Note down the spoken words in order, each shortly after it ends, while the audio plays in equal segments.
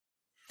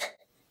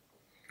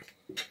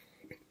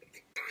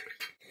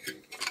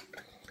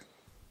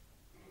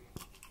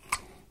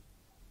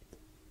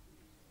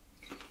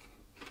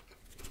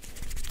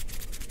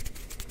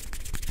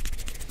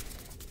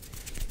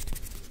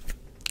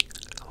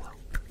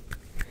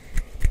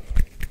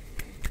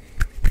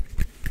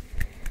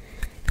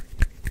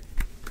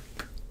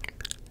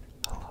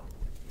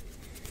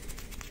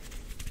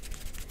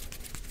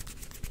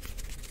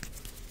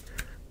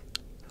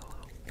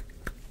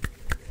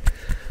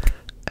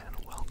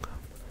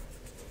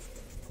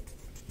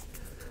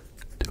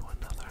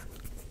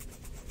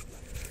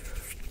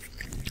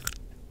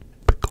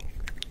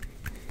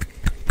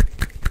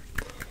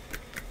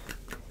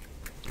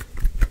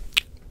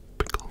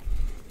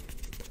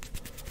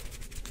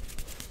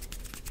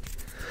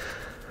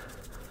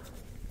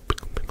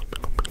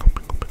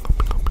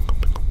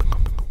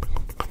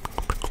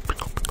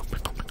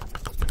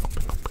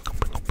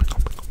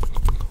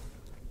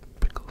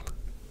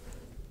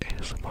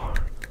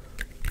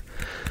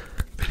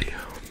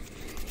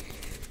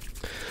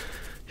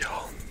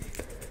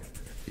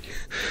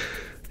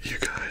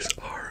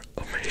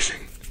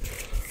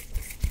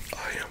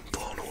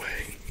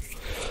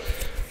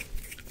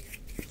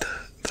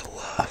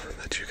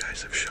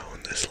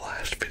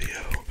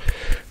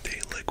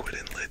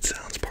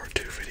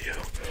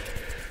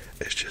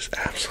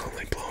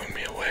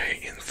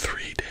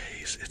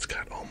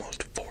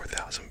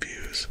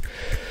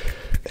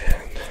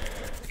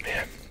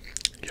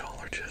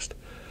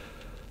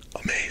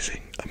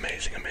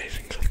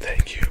amazing. So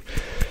thank you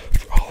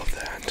for all of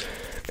that.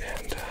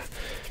 And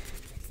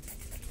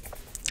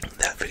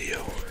that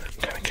video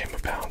kind of came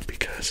about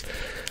because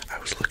I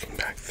was looking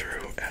back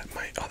through at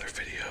my other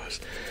videos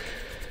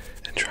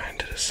and trying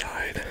to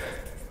decide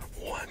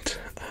what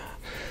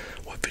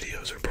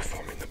videos are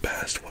performing the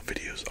best, what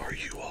videos are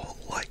you all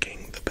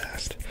liking the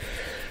best,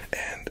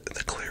 and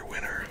the clear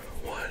winner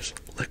was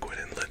liquid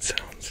and lid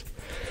sounds.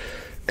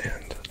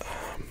 And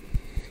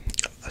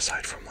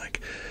aside from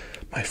like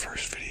my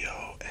first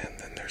video, and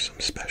then there's some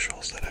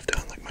specials that I've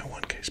done, like my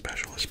 1K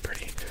special is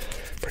pretty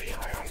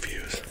high on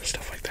views,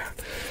 stuff like that.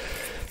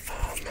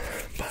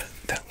 But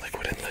that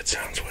liquid and lid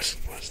sounds was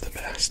the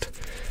best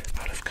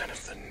out of kind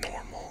of the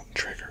normal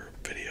trigger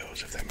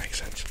videos, if that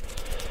makes sense.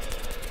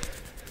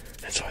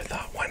 And so I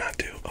thought, why not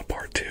do a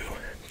part 2,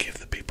 give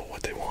the people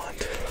what they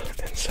want.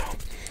 And so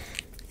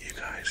you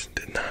guys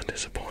did not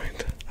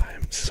disappoint. I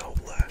am so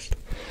blessed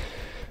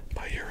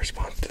by your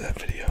response to that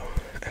video.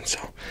 And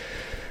so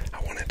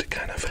I wanted to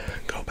kind of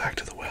go back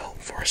to the well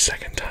for a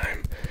second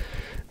time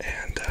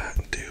and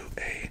do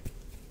a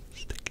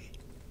sticky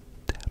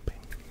tapping.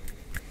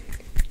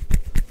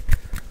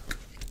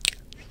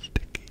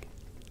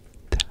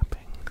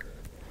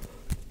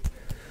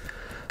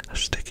 A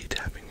sticky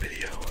tapping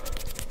video.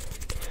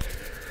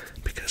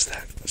 Because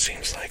that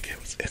seems like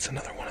it's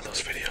another one of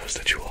those videos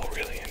that you all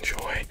really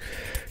enjoy.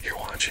 You're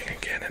watching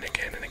again and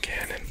again and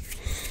again, and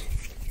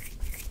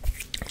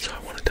so I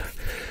wanted to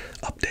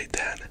update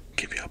that,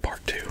 give you a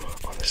part 2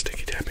 on the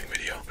sticky tapping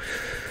video.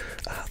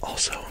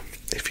 Also,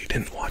 if you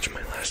didn't watch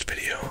my last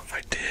video,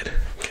 I did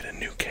get a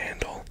new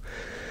candle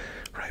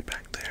right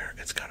back there.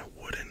 It's got a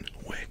wooden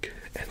wick,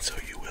 and so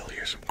you will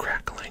hear some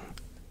crackling.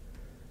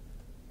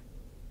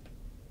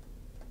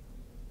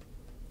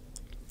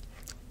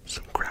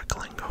 Some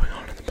crackling going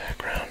on in the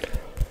background.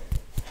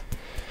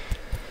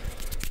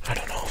 I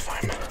don't know if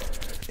I'm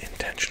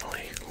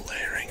intentionally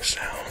layering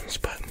sounds,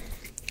 but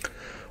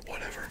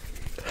whatever.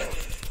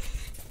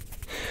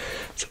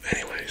 So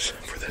anyways,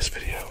 for this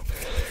video,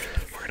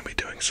 we're going to be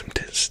doing some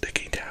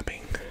sticky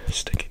tapping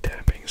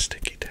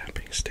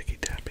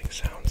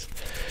sounds.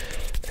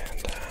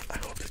 And I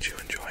hope that you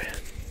enjoy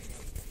it.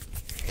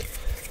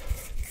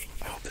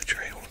 I hope that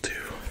you're able to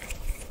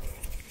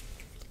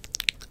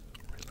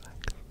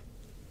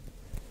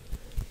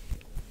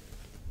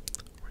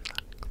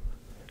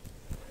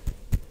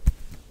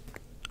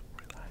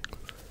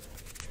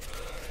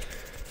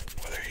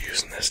whether you're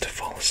using this to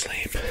fall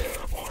asleep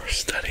or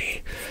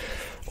study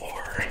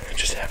or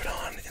just have it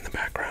on in the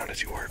background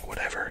as you work,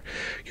 whatever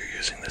you're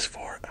using this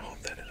for, I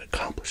hope that it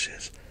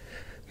accomplishes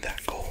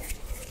that goal.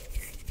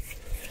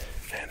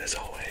 And as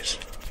always,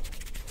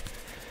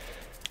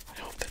 I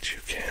hope that you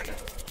can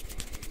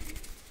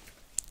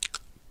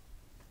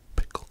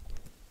pickle.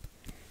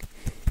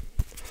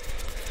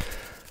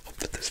 Hope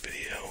that this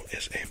video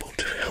is able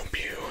to help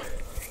you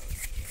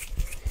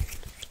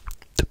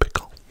to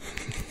pickle.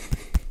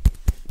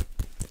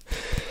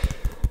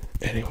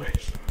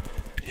 Anyways,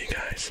 you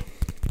guys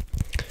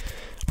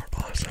are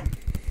awesome,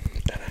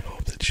 and I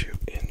hope that you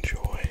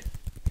enjoy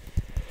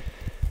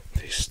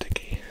these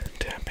sticky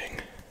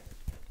tapping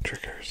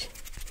triggers.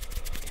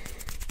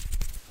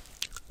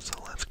 So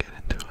let's get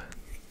into it.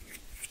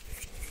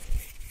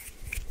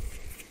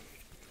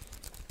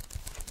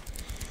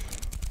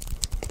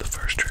 The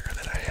first trigger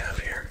that I have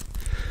here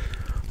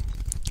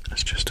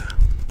is just a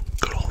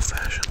good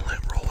old-fashioned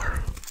lint roller.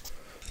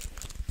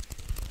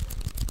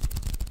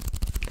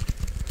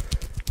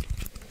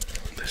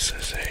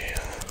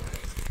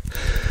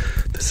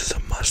 This is a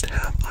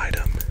must-have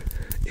item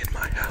in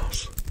my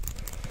house.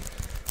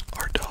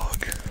 Our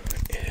dog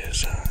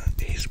is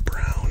he's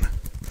brown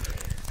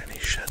and he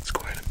sheds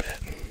quite a bit,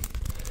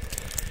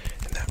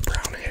 and that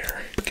brown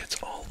hair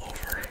gets all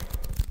over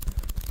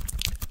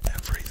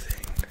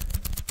everything,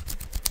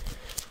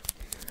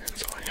 and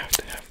so I have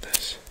to have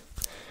this.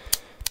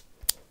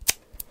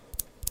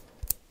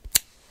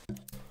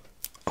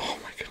 Oh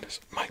my goodness,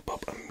 mic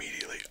pop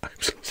immediately.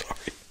 I'm so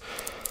sorry.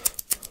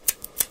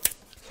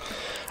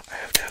 I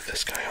have to have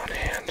this guy on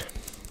hand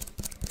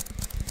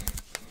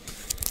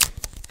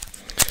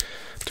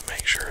to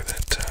make sure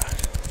that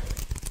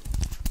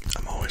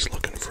I'm always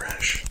looking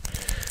fresh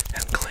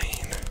and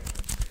clean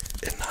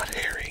and not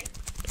hairy.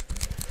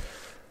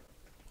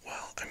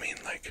 Well, I mean,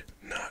 like,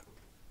 not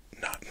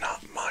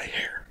my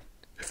hair,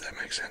 if that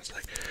makes sense.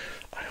 Like,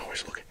 I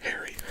always look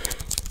hairy.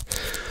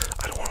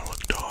 I don't want to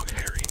look dog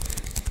hairy.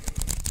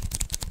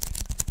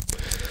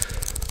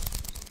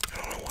 I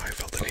don't know why I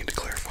felt the need to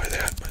clarify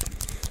that, but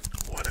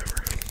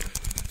whatever.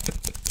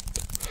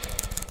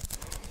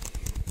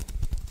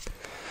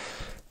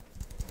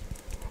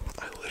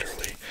 I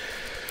literally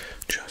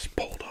just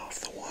pulled off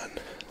the one,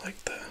 like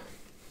the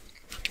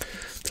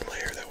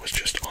layer that was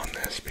just on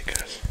this,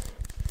 because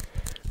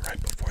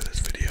right before this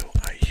video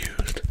I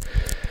used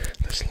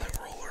this lint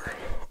roller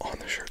on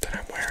the shirt that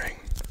I'm wearing.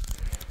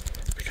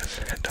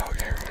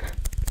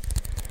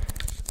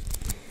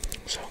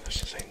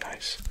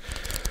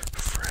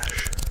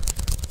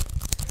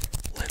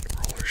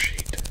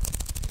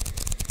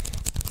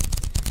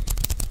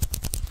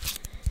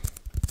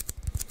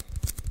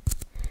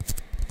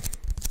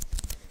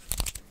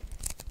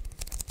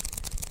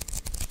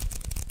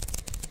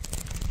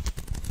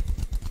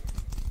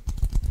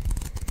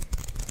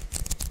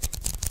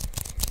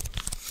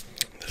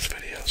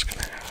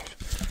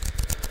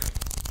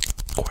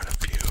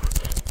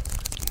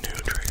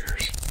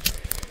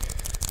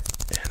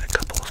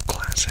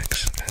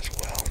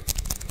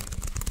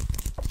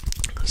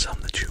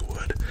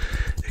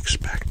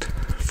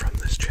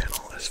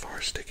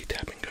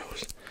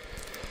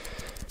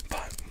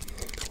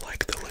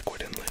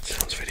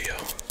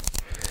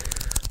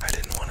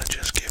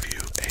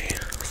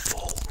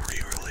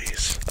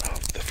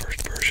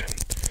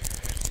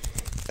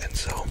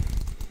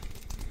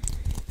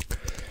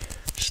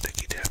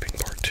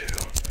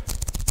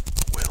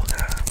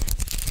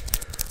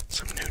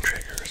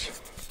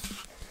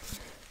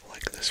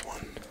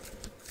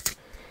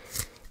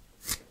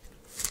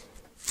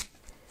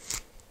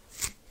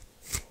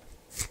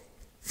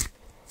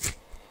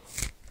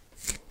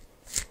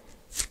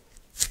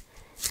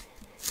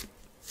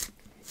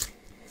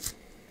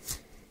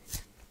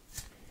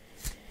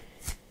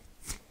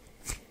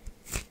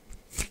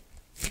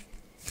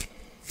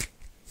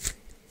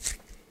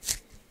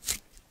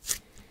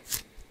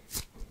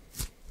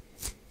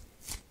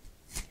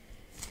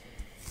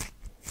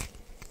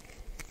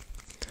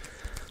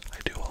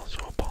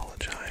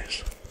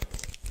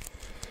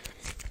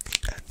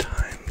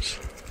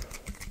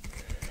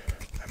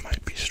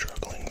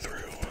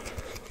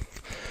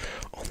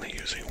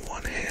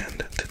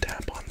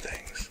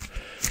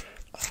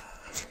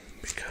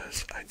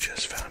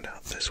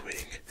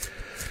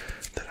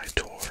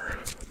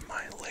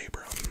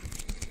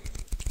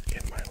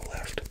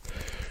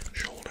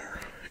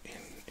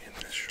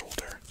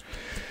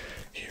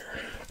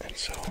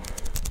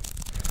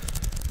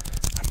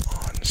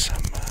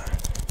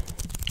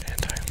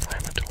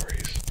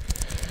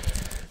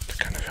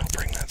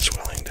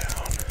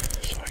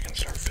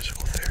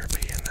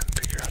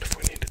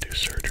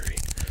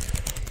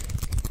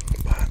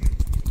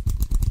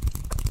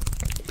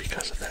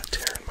 that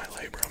tear in my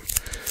labrum.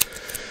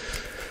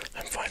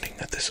 I'm finding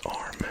that this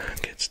arm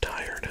gets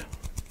tired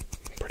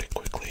pretty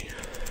quickly,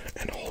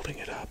 and holding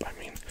it up, I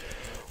mean,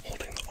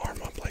 holding the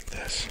arm up like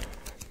this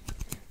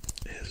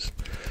is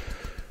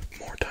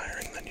more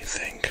tiring than you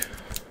think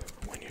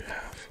when you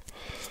have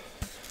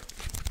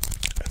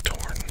a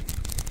torn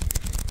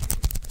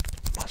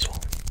muscle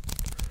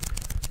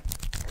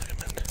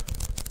ligament.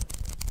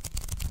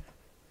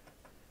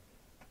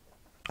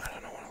 I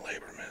don't know what a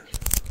labrum is,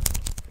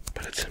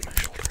 but it's in my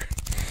shoulder.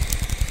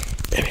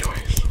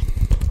 Anyways,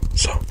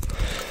 so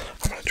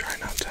I'm going to try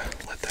not to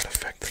let that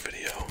affect the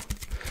video.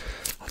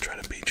 I'll try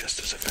to be just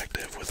as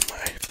effective with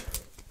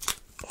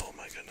my, oh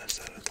my goodness,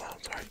 that is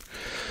loud, sorry.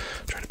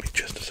 Try to be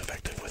just as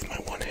effective with my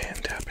one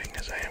hand tapping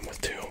as I am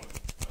with two.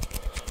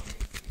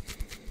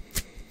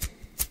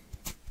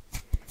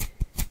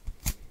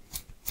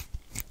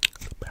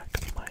 The back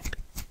of the mic.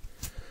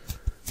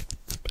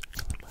 The back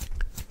of the mic.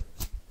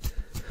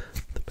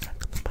 The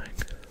back of the mic.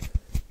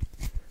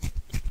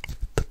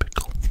 The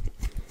pickle.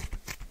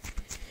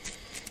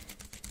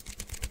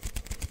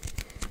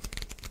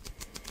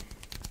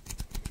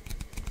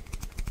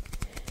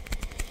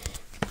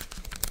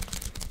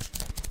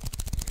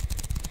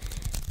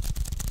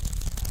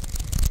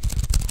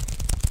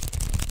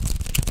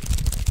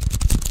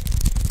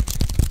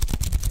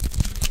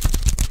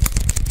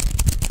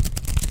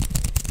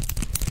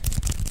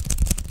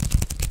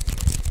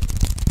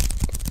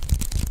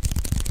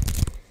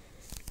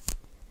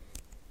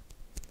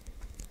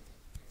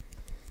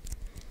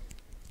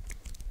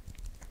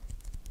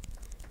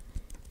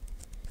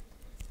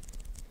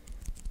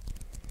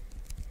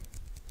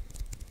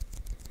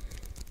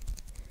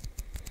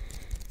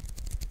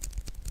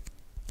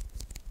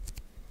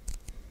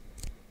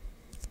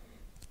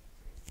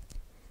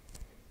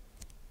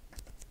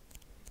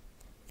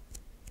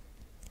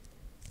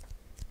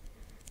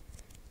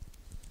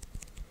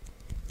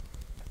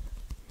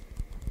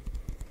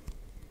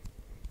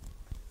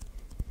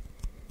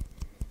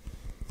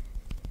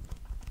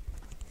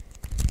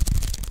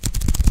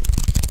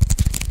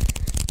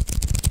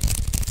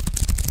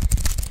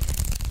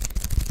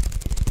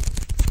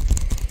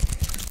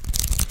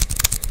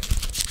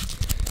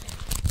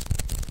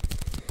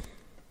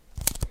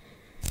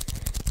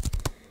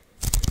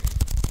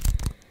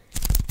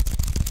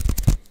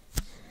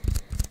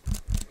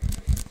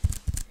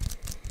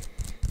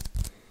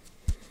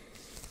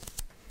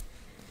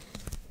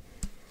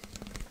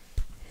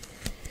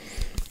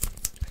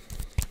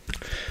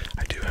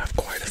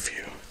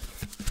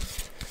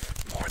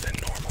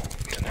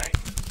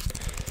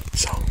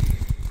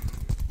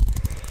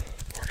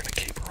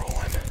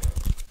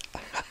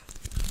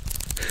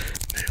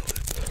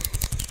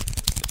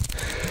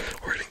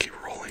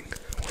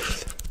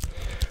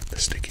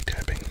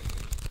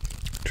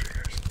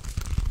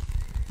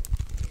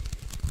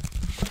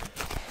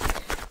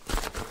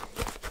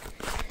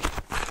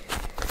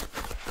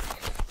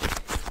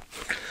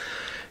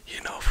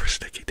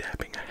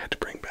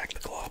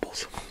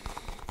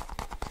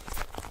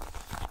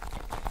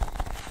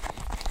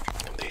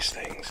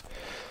 Things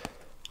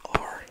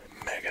are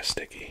mega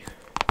sticky.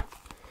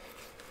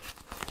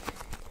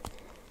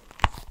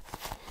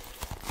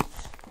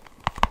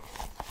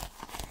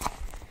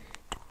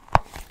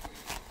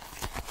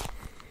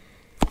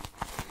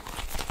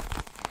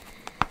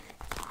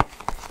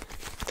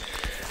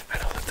 I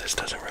know that this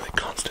doesn't really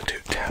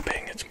constitute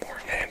tapping, it's more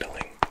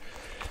handling.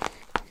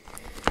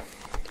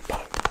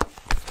 But,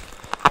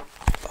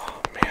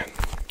 oh man,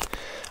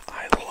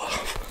 I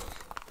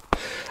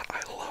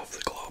love the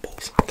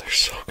globals. They're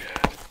so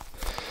good.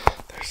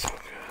 They're so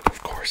good.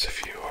 Of course,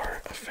 if you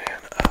are a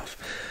fan of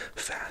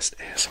Fast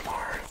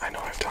ASMR, I know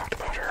I've talked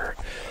about her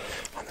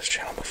on this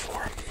channel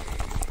before,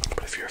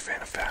 but if you're a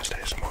fan of Fast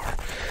ASMR,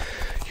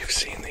 you've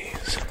seen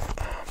these,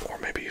 or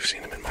maybe you've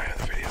seen them in my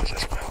other videos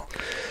as well,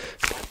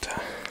 but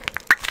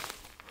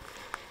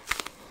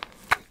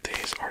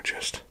these are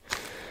just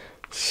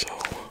so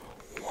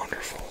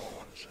wonderful.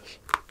 What is this?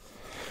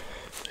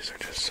 These are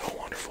just so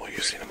wonderful.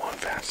 You've seen them on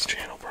Fast's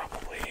channel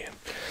probably, and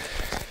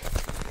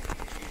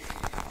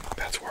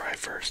that's where I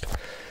first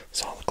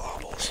saw the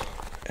globals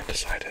and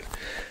decided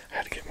I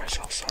had to get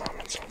myself some,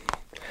 and so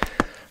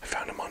I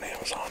found them on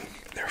Amazon.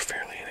 They were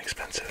fairly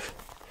inexpensive,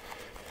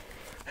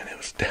 and it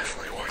was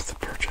definitely worth the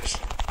purchase.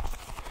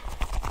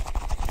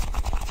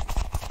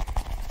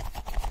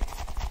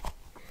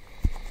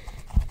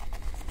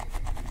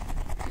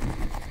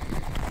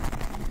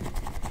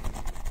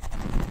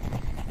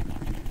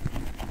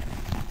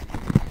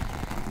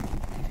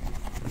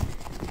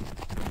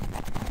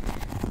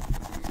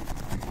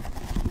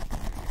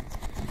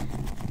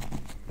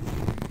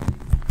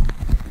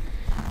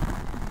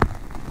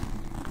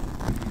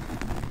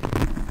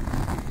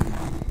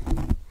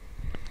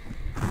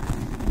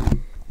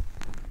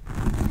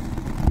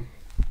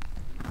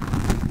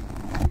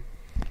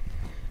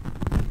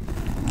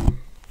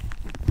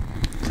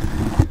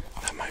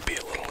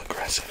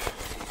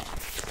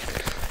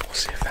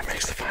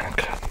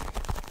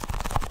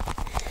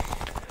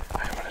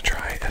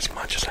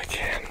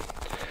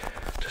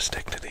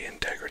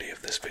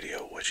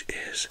 which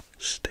is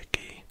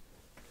sticky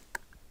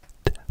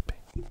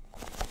tapping.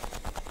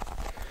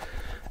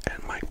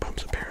 And mic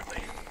bumps,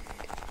 apparently.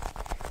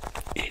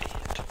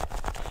 Idiot.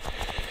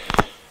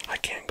 I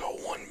can't go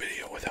one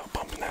video without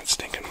bumping that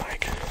stinking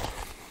mic.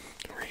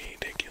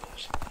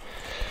 Ridiculous.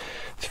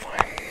 It's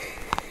fine.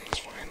 It's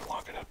fine.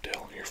 Lock it up,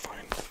 Dill. You're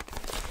fine.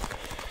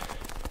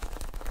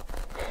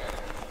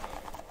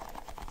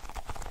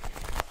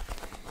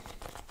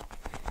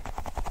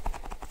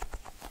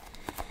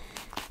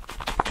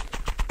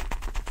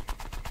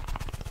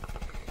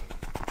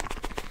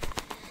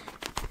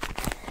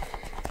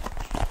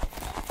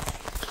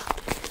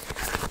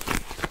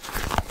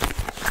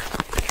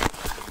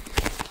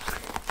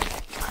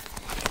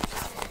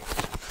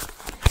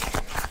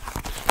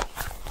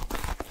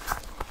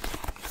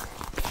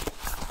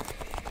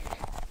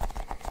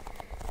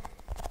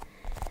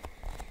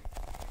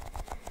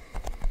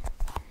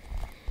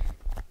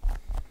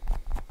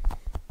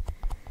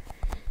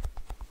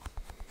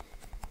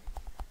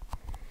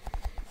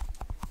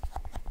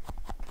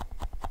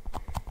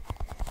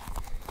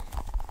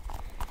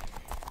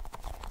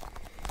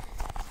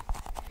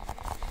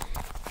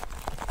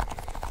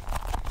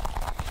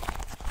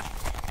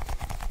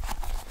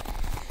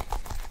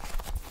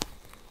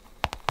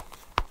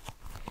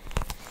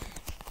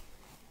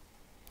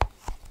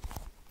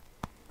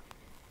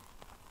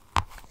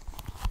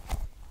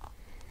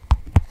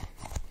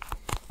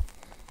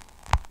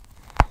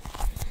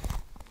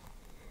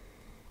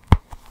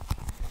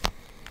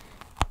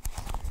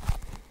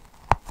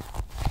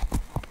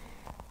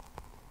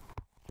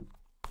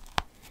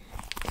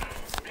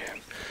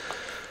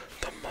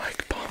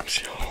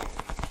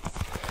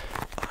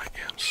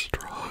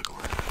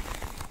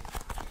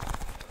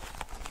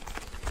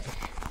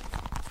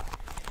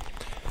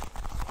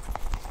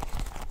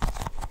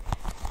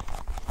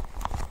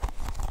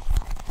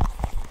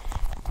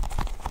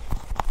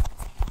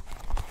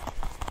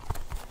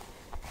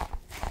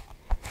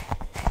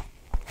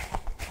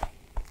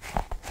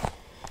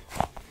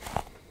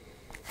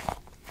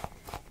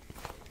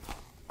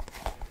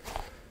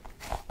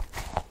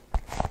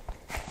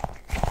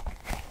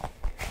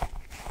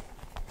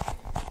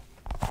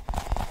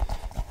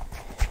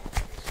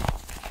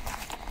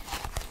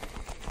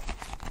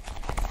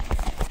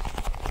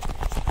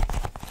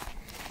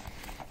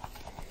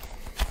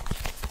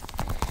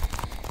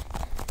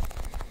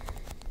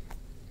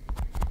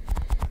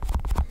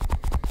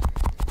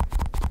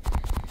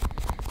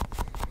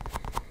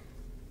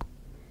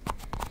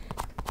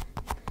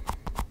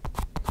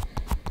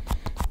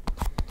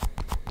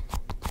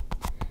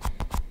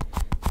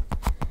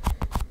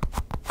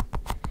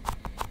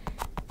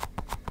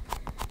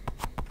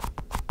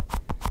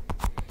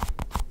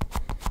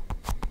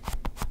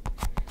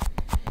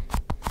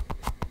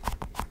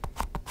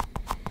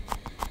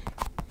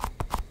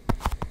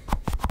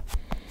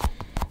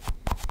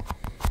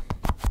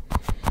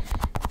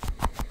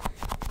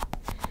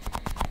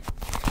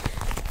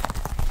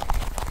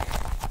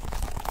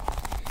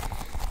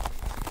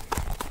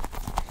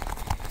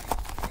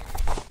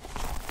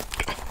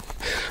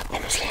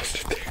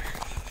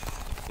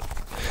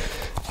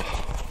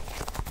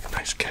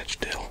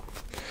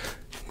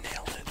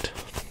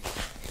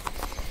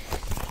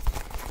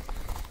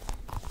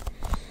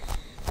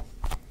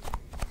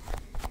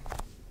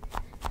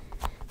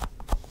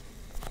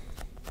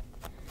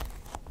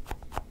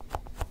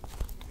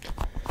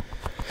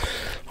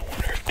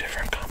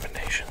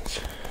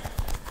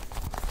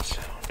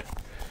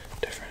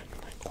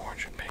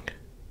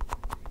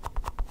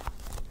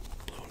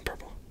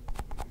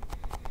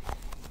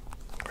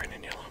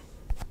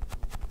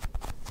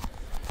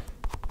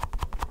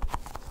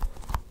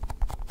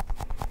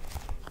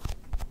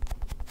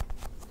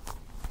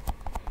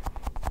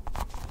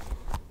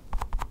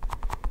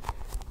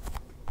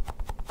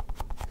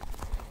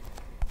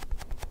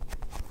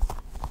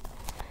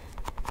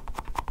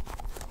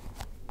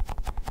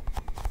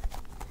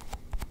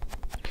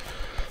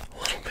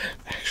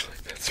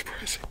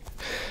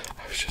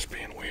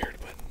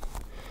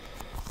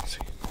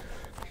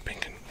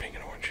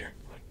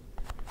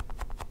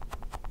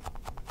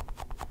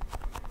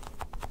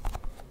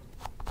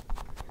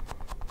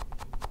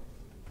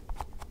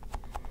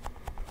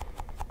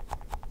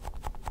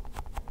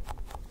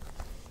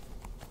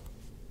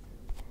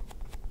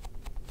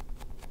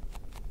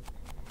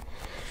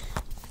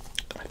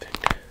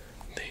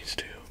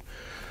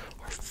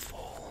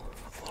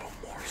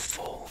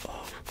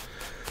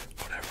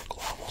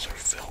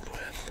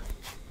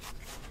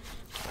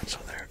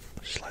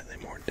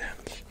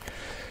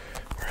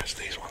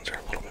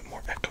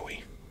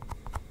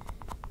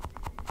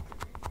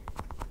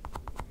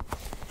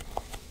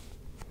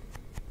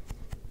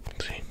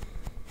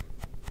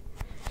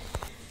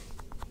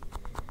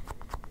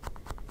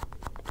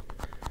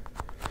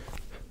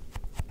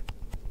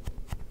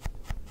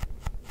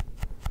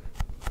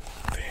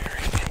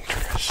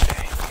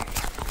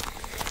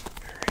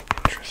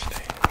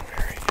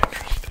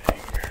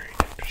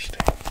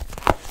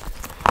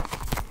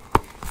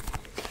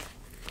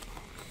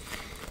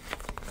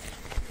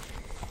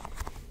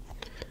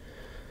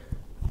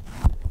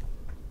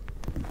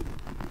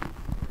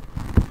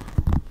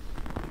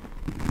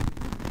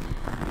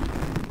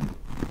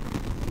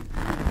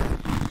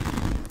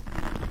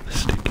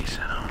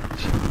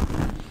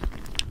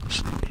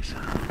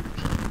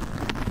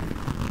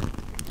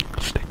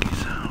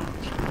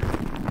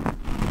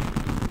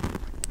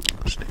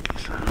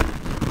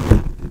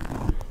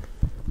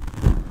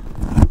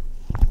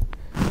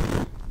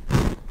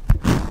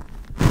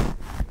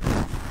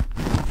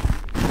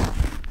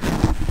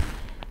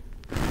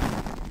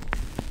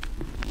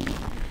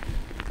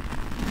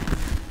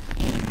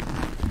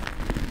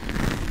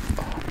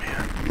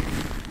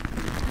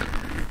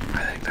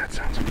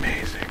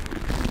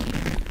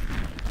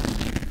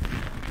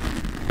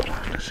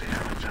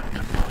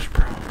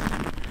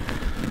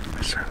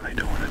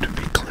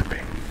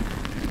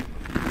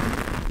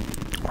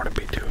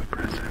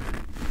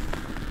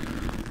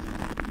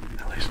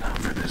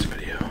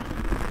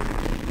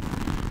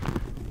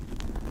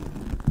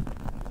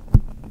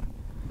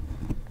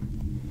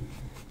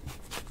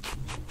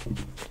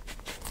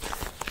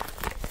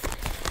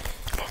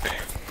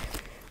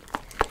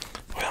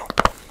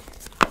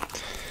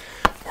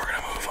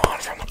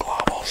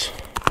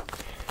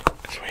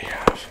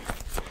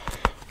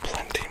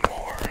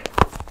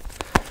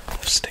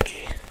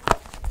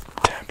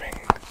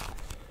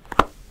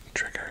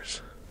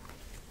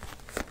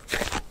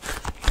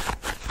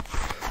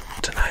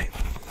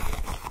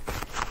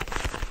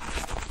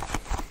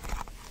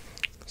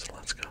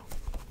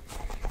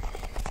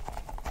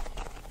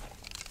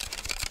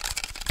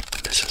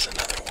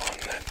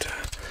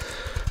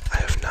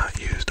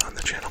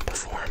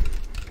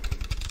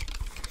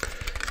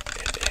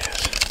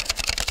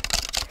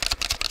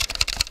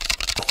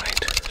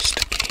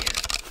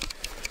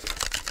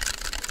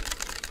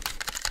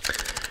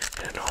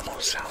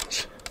 almost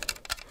sounds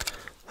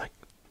like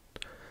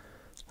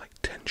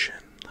tension,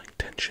 like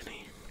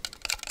tensiony.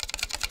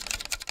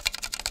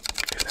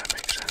 If that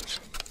makes sense.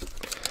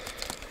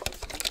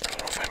 I don't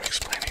know if I'm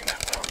explaining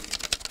that well.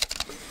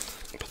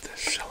 But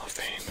this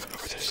cellophane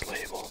or this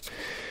label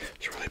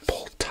is really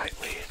pulled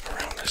tightly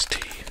around this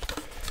tea.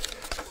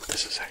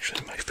 This is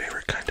actually my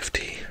favorite kind of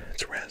tea.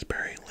 It's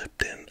raspberry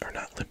Lipton, or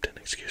not Lipton,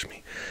 excuse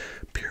me,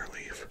 Pure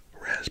Leaf,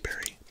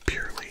 raspberry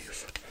Pure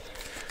Leaf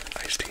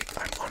iced tea.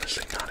 I'm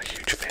honestly not a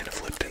huge fan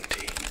of Lipton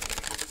tea.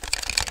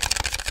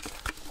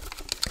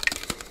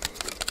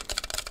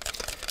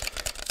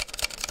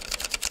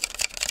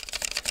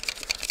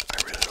 I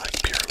really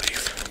like Pure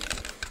Leaf.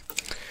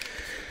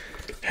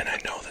 And I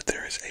know that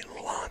there is a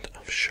lot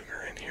of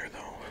sugar in here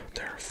though.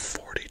 There are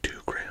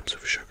 42 grams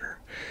of sugar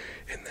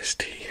in this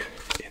tea,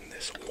 in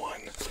this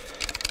one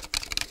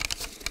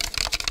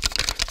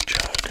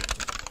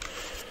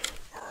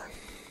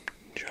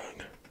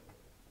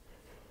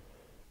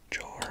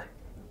jar,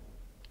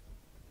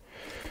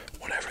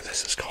 whatever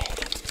this is called.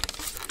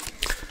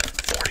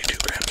 42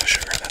 grams of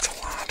sugar, that's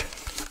a lot.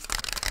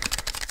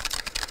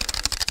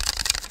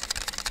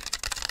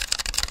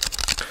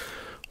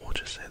 We'll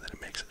just say that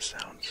it makes it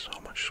sound so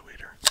much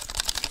sweeter.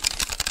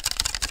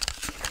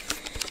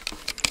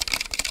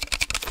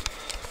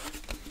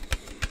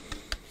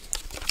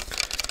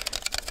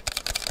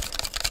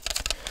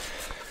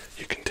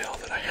 You can tell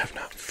that I have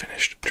not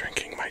finished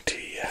drinking my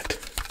tea yet.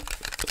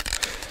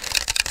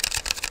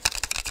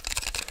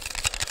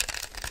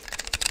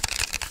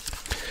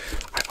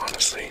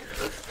 Honestly,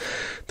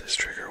 this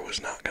trigger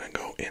was not going to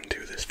go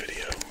into this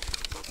video,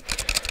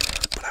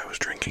 but I was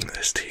drinking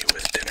this tea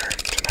with dinner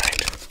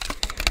tonight,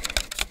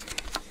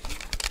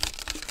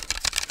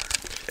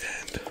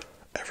 and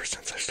ever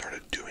since I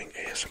started doing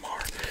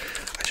ASMR,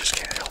 I just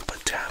can't help but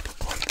tap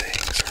on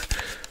things or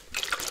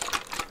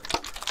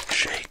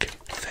shake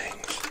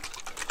things.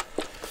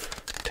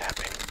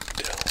 Tapping,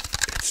 Dill.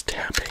 It's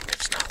tapping,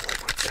 it's not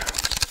liquid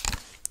sounds.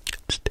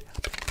 It's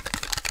tapping.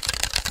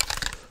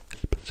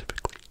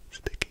 Specifically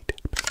sticky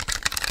tapping.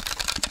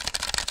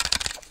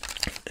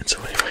 And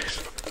so anyways,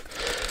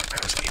 I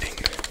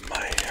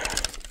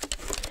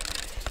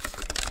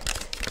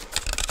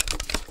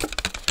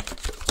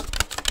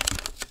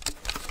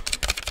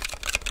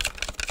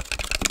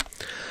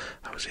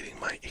was eating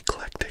my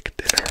eclectic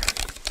dinner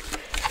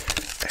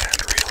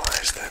and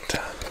realized that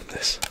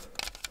this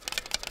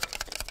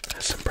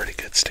has some pretty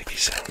good sticky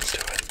sounds to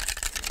it.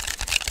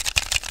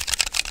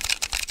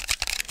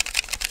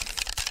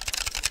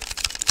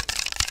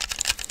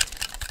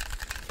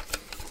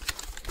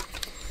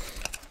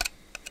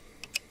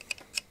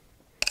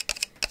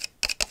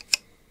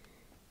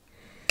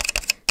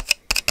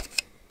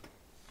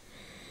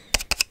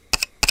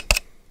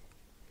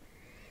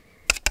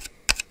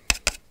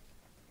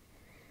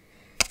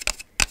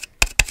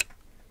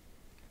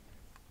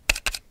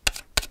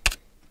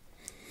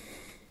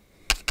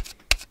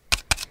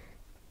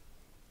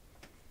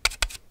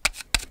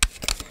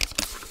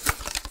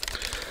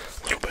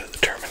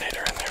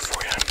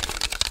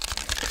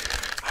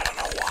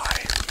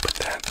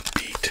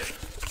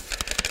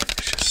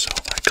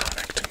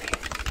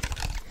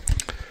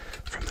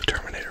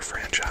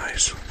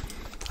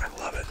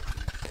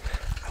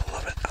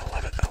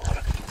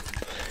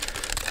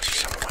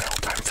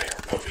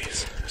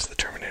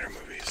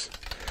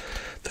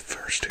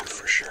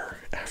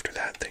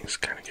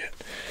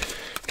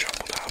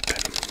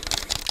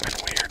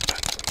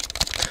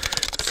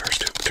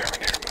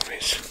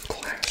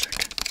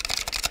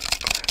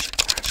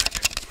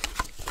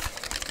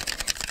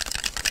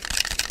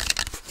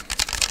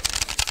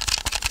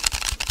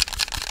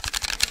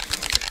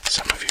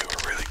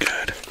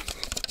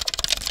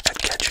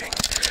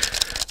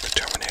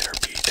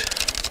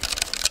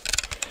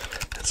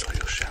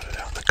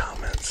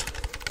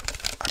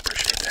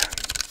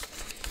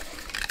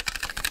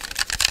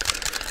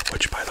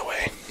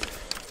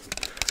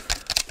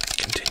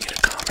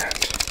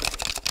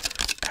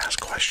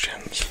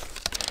 questions.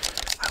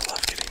 I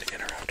love getting to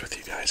interact with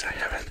you guys. I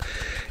haven't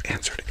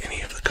answered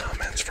any of the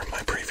comments from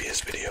my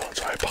previous video, and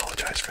so I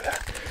apologize for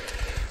that.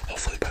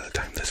 Hopefully by the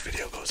time this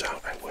video goes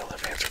out, I will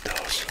have answered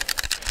those.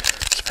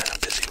 It's been a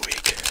busy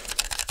week,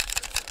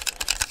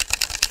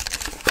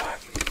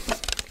 but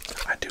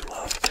I do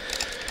love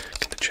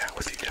getting to chat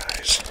with you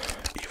guys,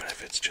 even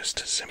if it's just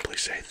to simply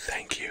say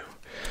thank you,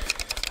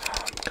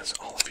 because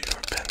all of you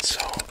have been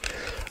so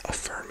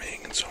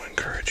affirming and so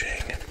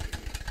encouraging, and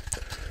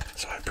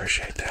so I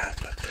appreciate that.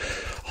 But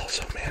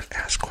also, man,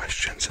 ask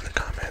questions in the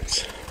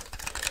comments.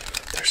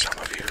 There's some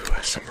of you who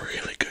have some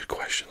really good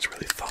questions,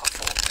 really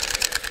thoughtful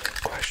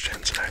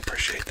questions, and I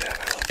appreciate that.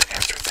 I love to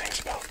answer things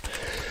about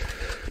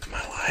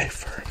my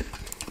life or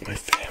my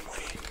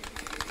family,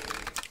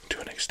 to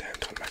an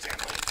extent, on my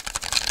family.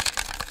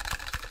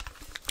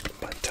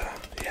 But,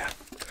 yeah,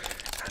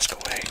 ask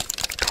away,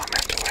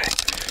 comment away.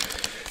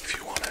 If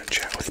you want to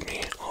chat with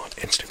me on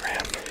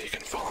Instagram, you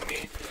can follow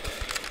me.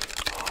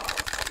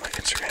 My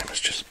Instagram is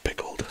just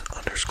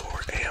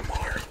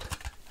PiCKLED_AMR.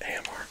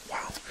 AMR,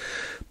 wow.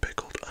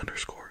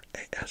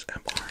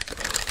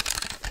 PiCKLED_ASMR.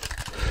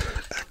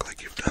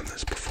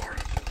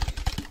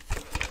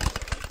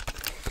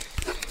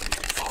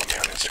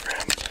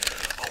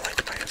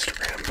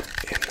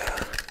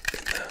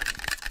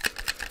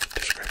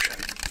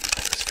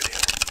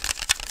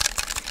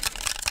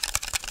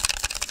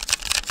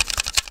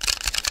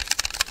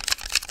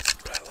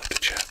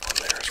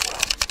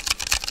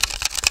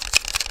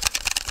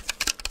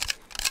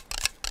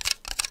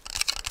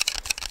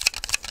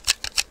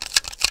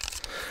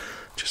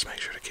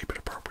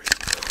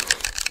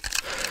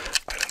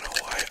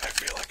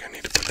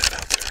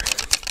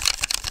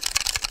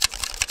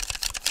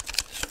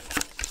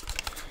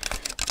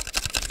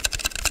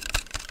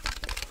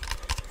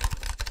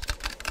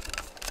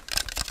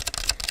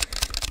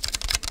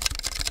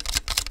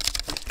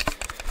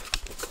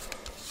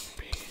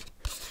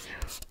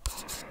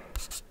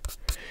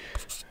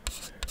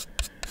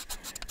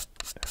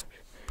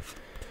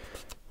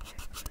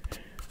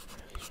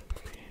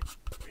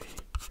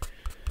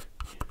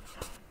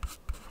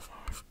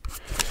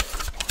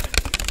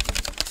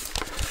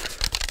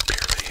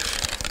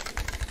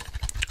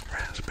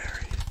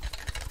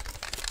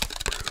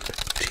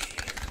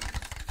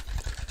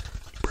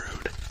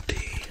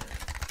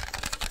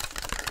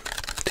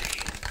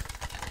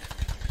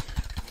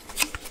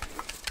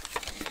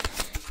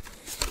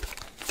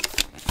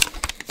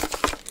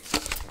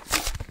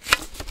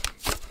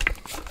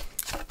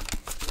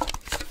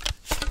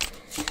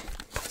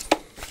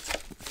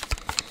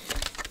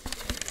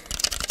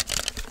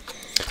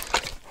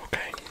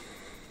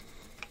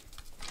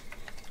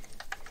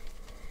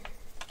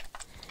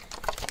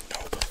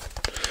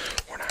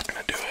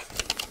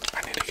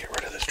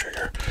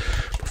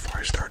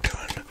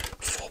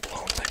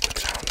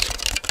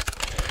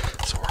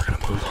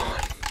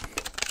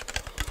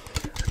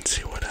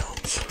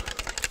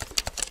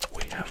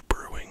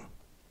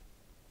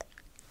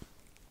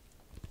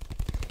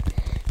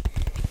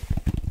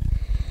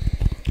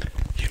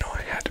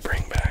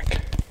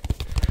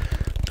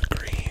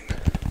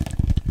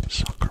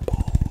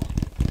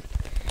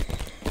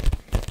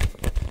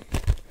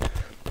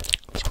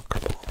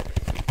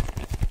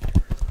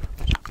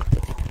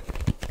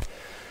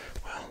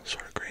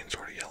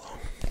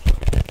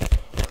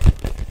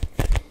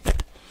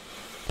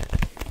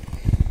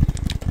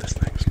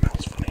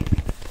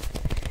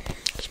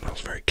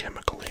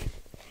 chemically.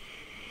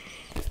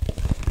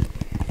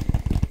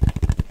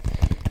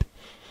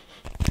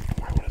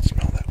 Why would it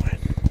smell that way?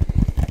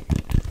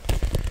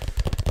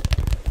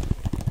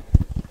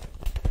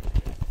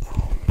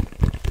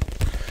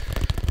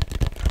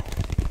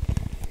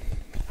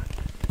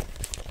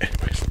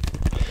 Anyways,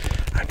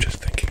 I'm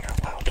just thinking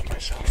out loud to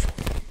myself.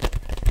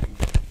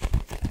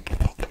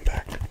 Welcome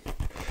back.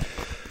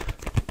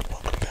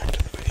 Welcome back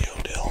to the video,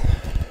 Dill.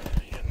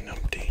 You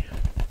numpty.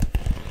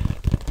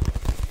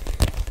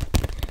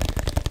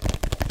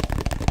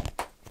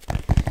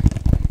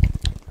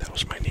 That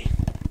was my knee.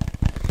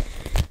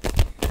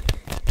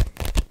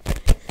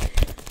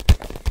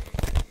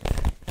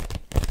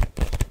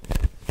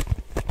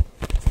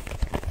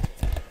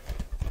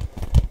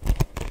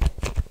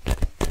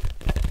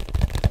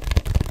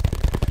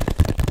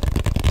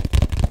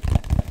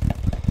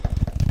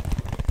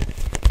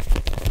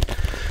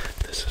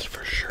 This is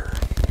for sure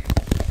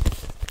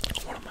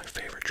one of my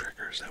favorite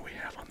triggers that we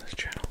have on this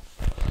channel.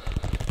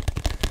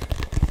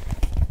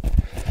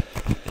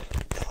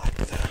 I like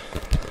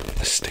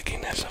the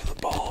stickiness of the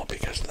ball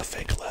because of the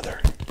fake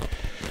leather,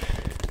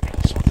 but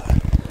also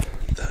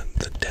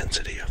the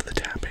density of the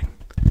tapping.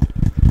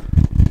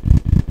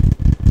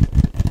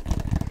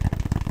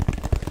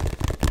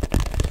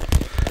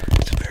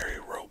 It's very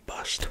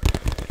robust.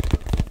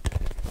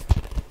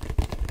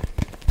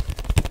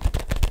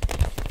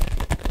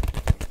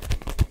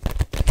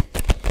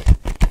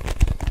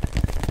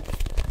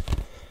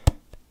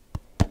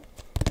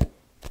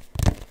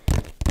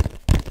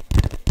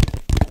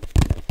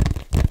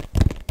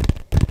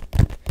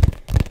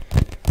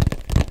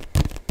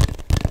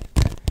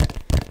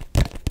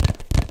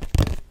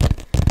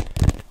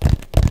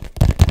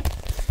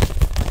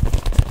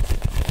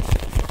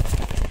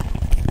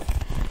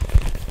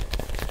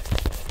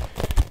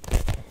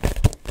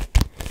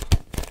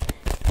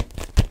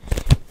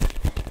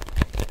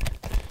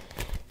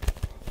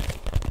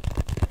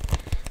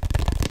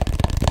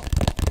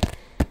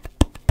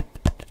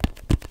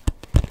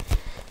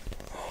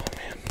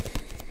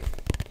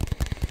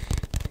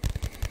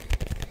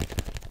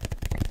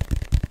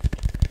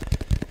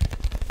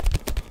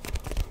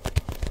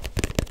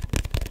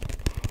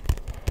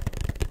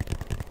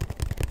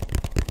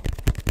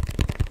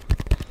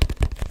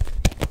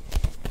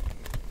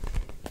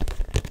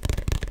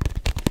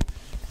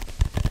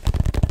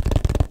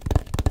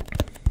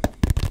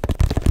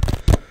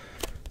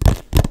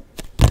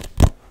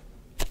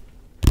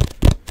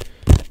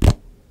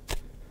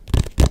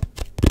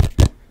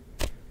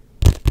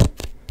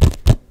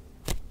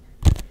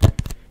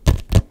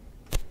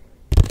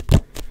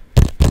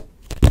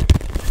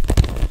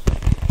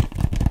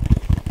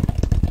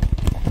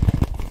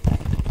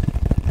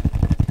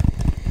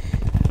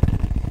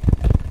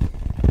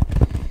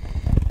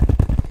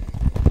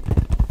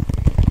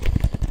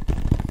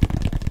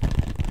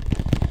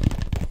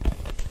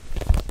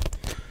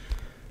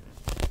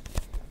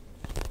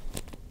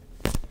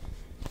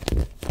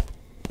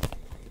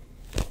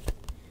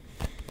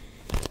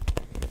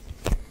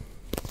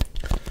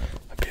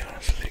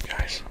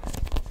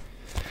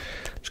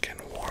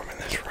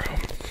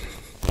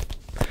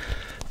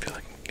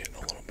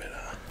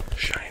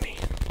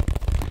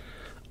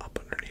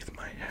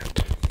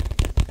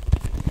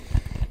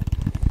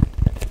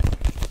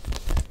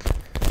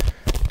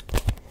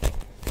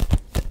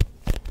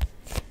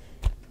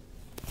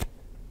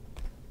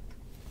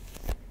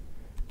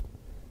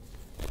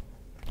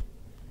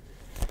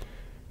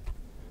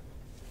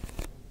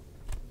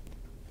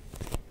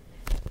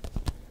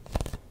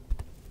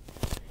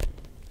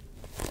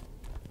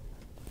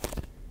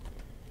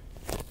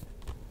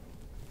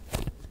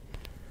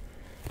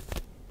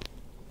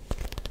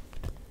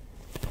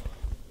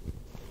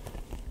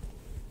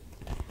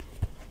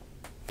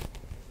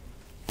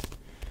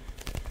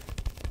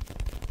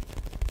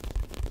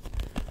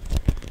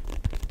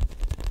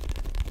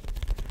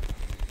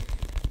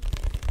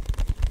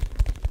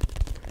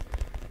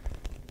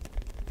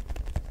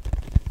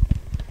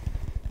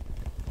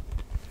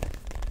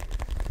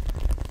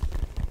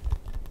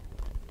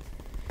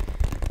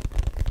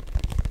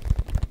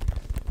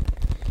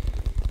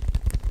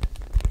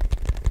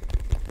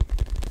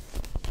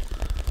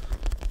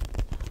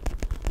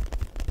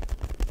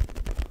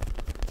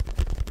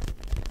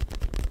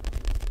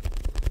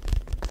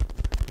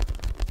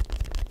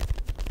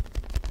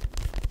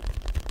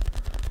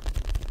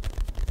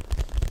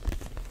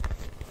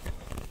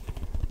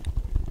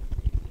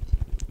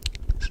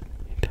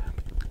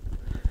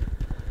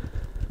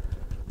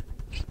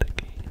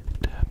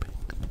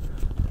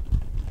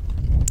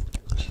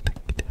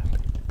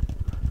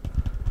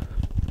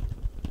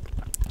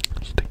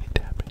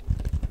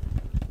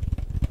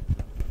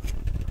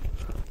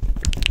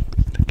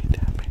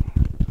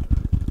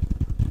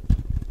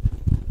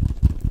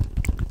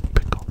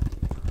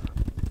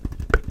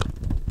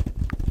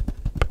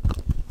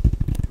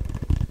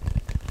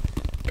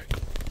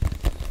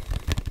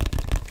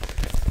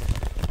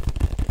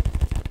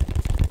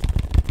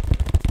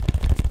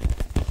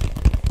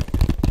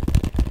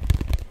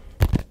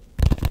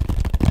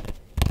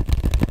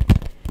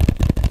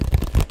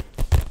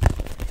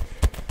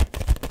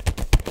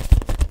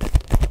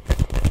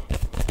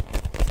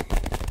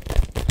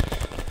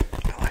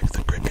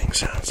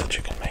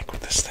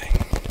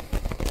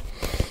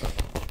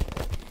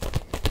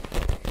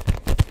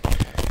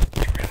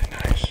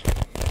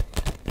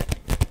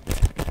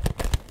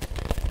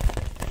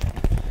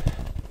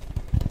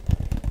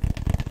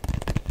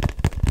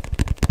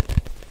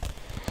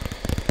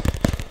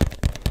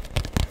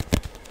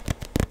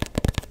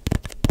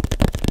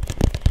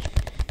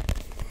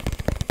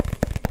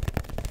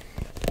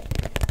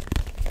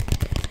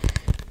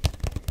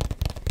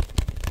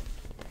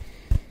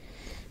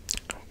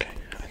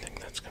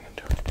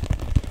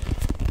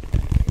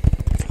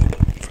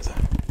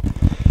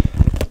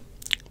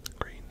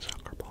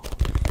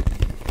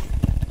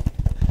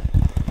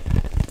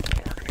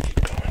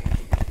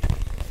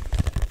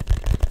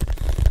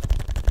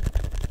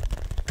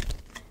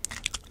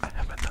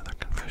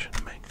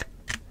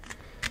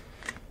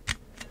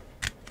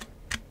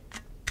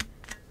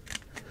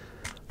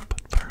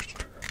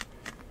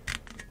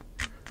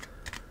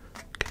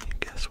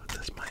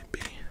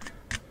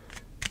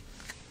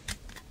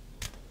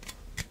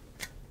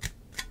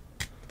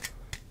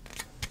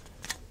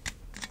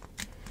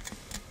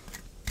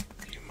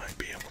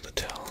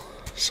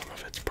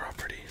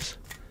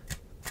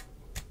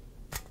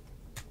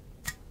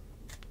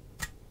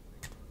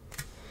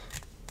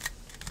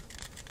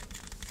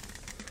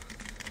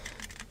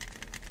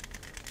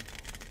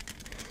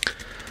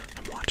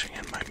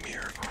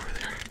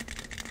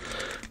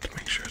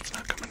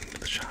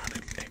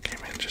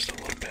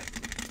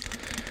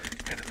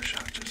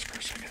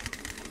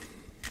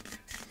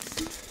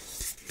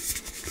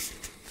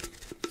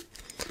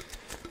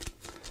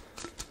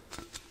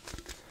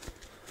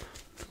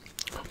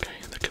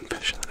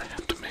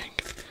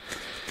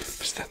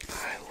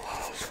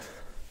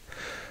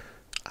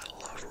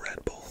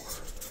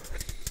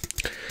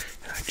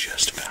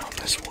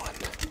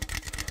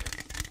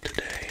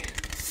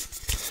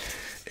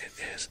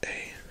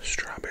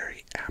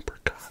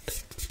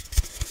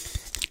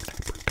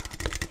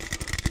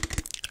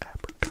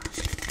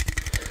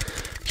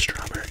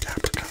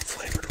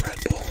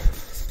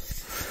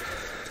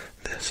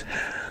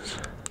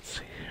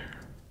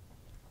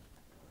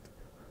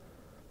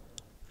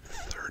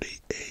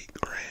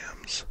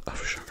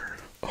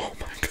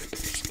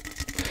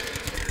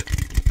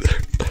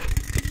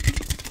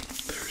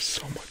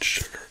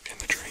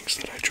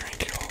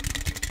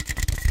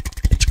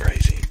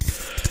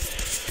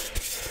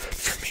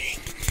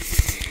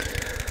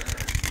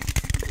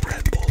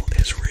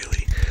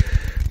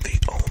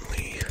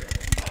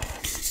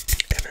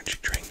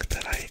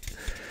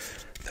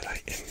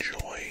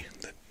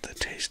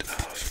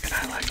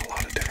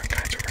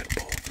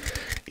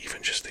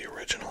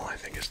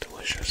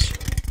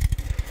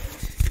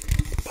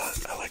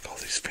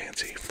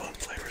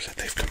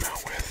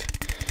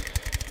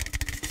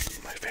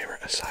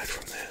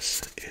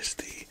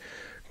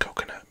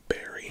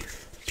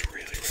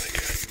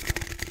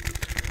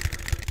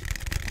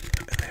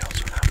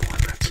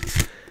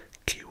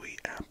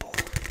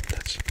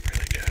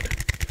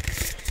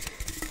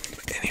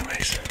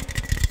 guys,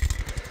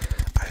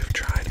 I've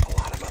tried a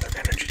lot of other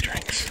energy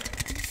drinks.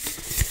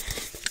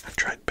 I've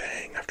tried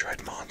Bang, I've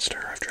tried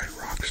Monster, I've tried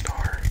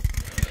Rockstar,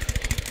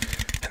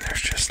 and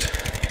there's just,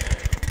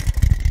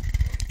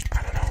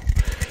 I don't know,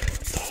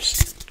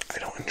 those, I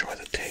don't enjoy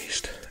the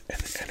taste,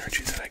 and the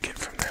energy that I get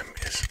from them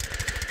is,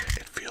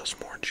 it feels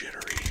more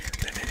jittery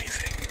than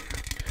anything.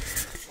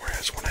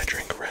 Whereas when I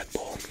drink Red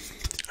Bull,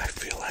 I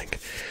feel like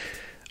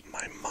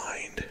my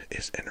mind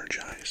is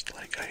energized,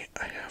 like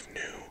I have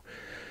new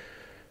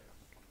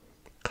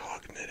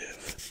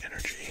cognitive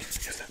energy,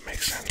 if that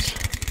makes sense.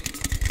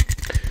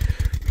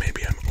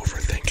 Maybe I'm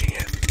overthinking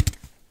it.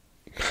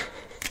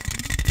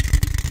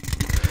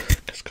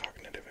 Just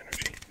cognitive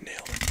energy,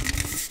 nailed it.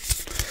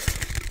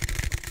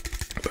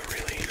 But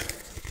really,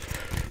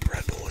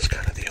 Red Bull is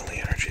kind of the only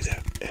energy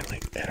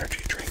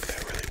drink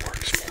that really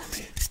works for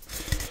me.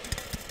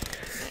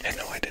 And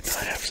no, I did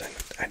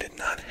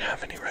not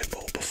have any Red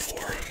Bull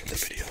before the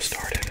video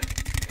started.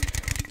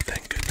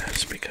 Thank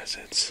goodness, because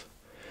it's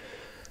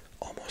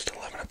almost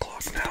 11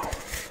 o'clock now,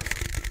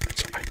 and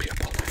so I'd be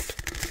up all night.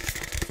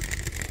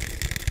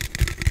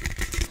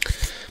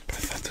 But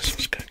I thought this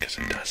was good because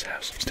it does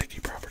have some sticky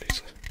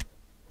properties.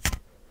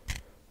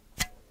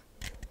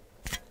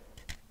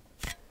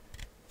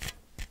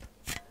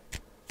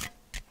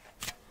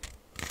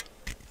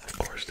 Of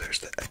course, there's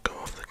the echo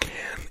of the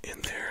can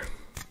in there.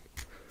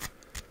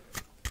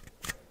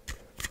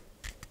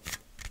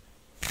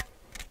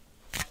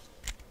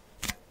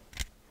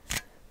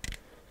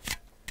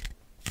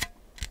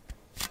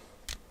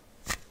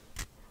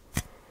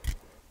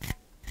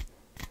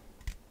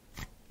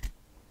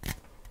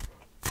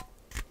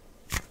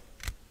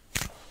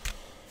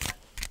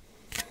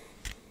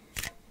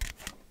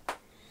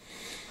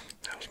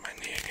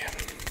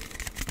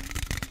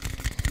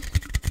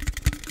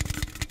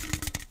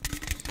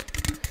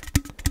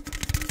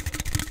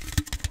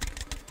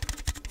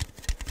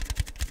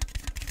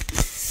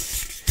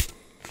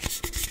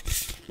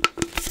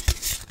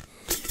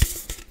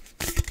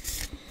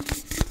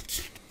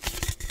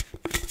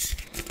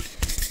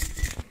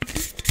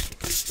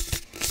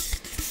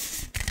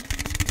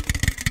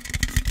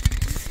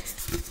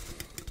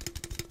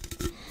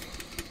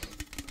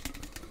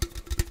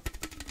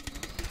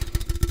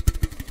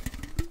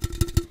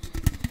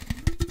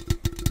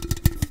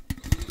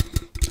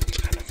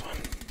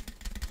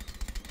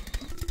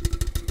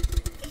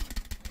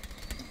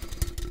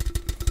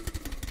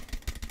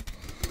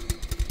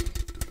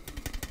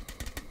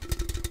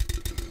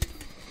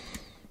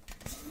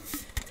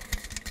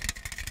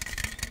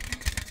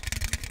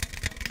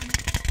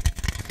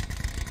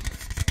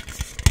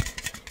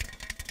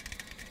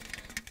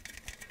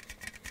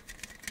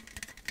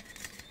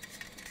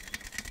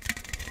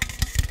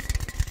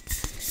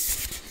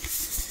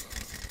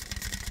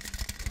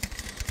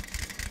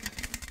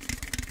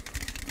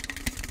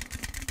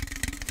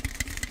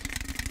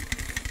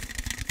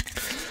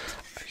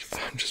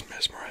 I'm just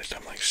mesmerized.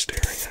 I'm like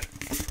staring at it.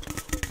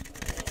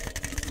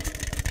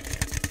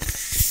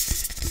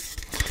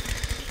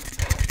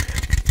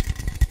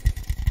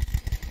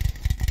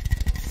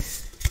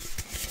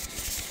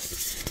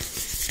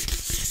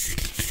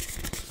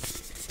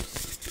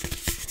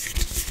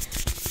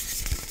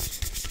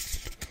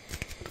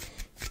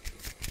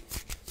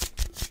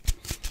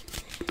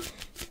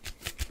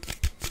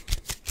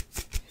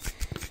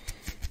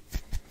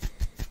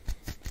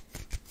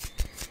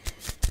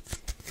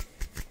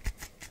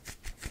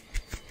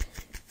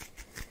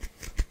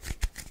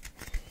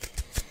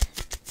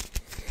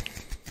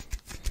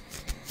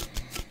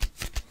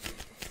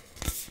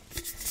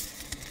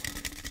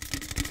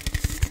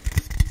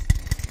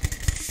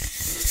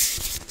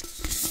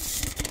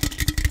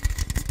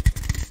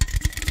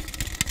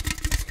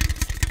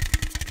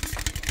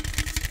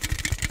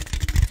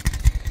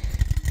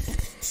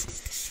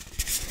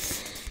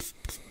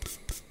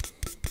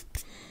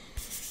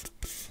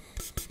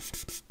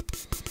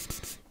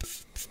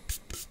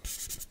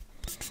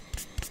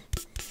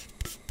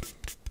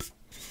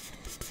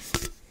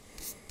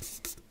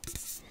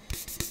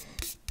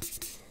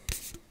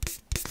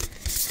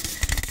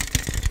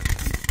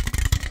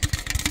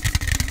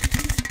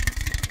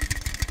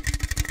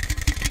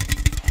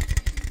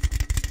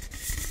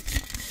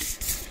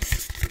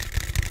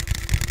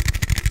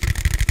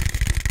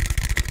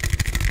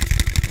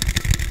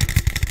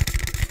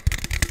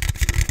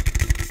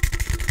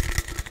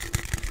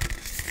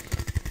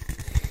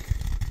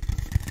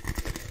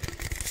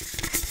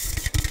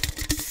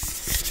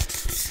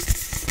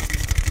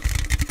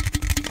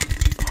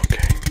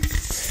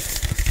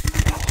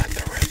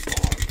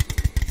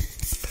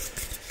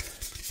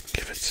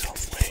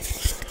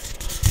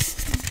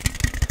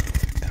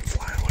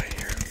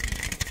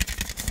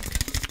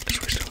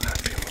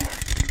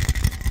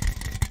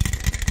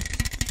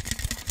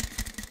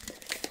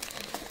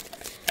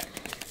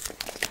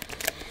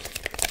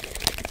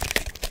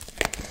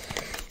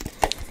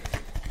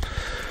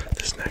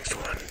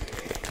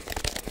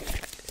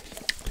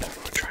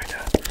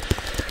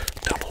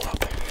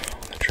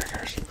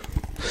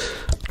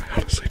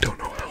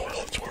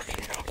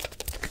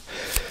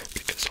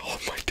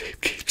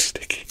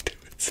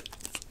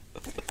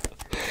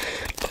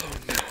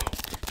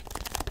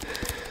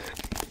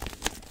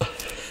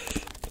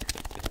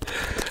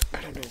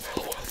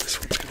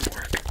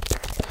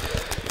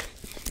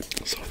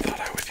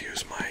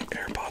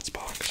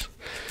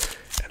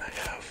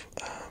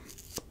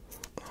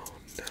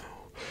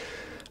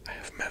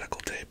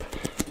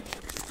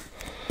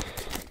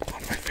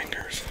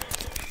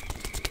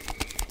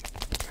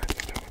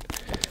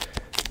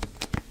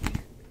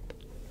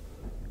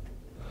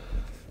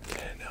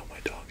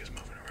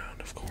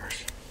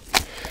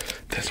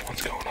 This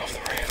one's going off the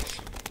rails.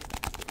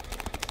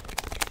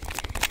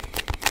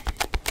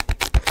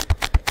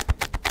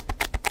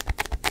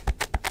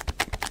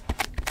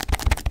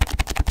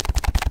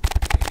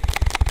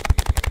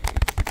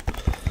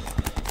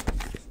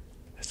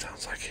 It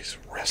sounds like he's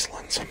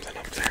wrestling something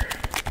up there.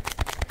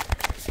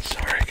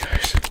 Sorry,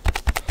 guys.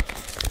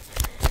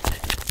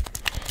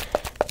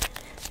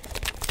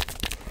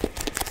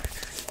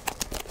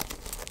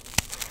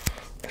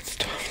 It's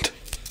tough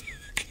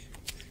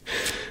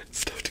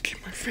to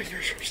keep my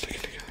fingers from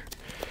sticking together.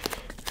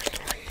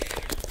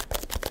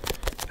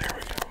 There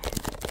we go.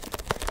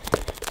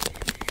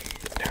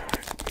 Now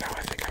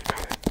I think I've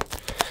got it.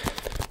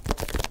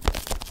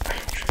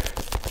 Ouch.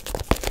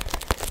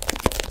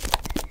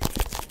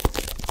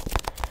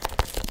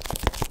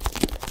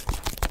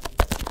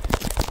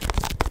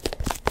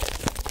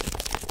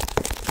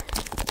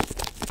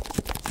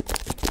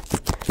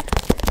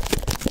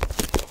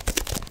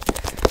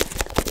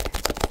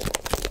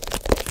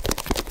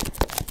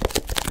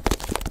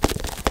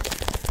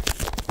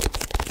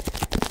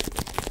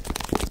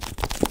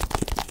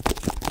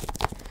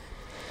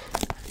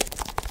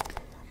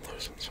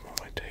 Some of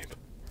my tape.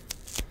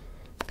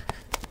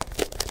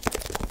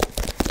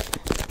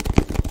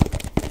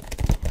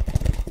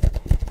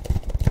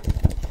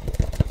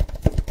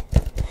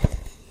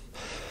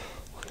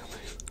 Look at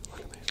these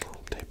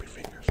little tapey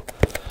fingers.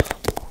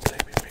 Little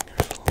tapey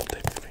fingers, little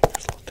tapey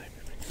fingers, little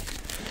tapey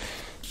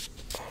fingers.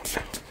 Oh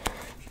no.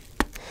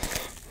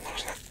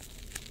 Losing it.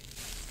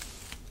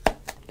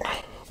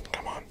 Oh,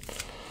 come on.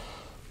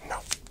 No.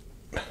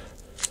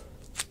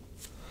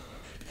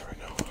 There we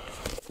go.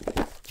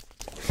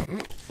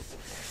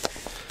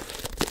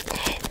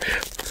 Oh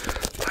man,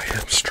 I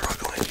am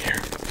struggling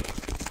here.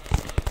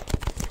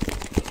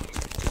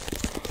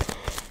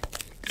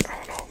 I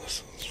don't know, this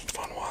is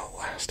fun while it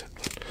lasted,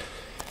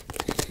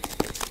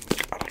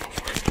 but I don't know if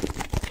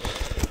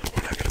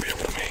we're not going to be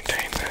able to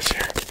maintain this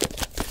here.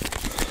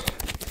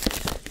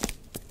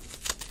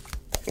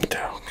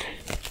 Yeah, okay.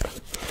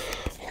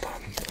 Hold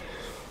on.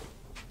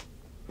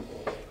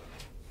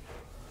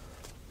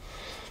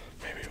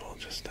 Maybe we'll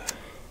just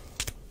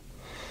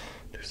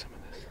do some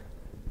of this.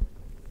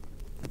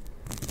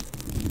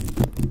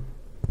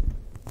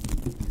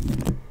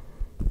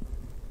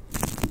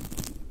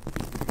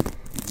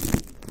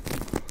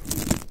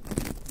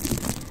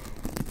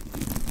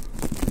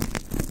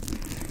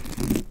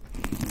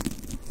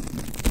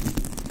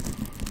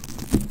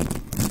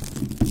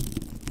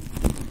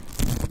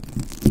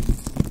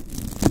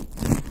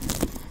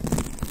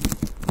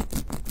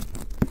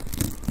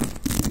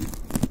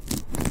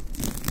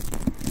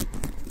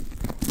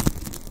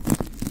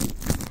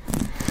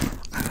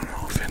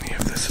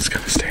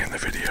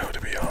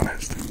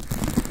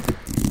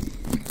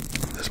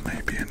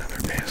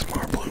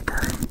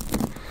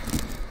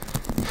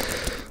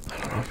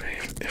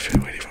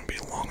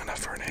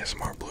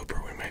 ASMR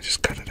blooper, we may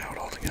just cut it out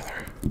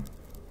altogether.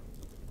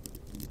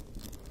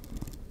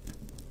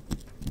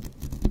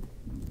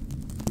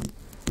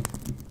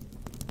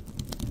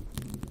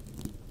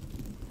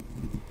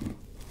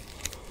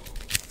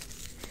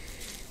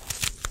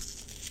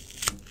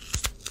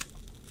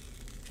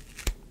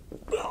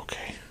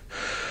 Okay,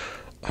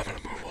 I'm gonna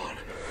move on.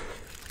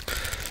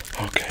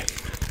 Okay.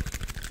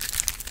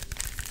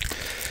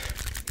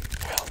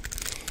 Well,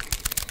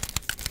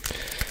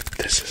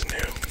 this is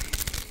new.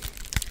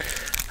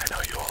 I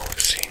know you all have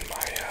seen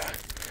my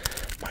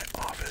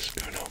office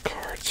Uno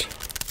cards,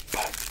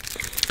 but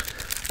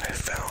I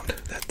found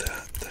that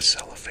the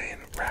cellophane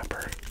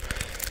wrapper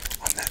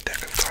on that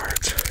deck of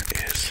cards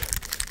is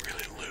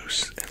really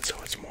loose, and so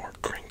it's more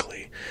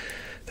crinkly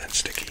than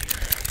sticky.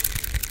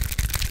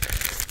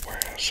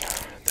 Whereas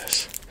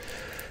this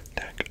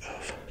deck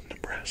of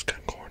Nebraska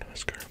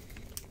Cornhusker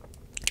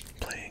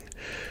playing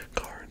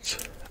cards,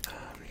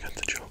 you got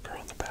the Joker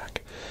on the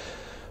back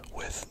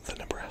with the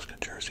Nebraska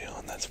jersey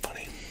on. That's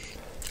funny.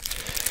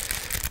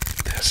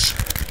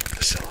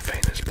 The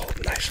cellophane is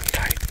pulled nice and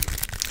tight.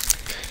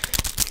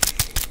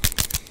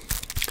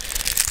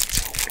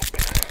 So a little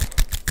bit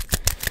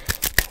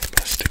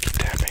of sticky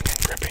tapping and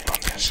gripping on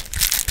this.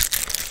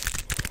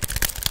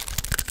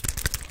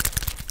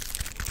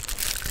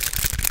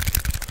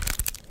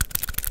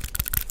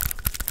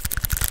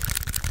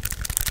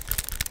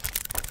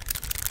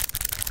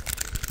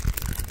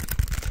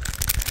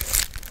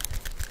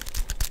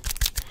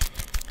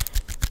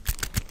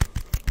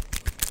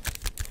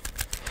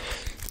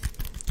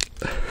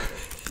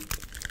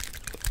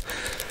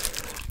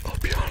 I'll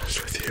be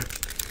honest with you,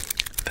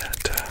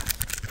 that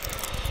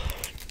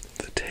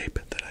the tape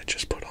that I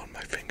just put on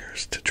my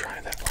fingers to try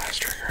that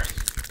last trigger,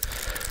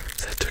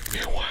 that took me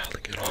a while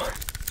to get on.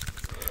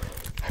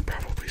 I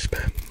probably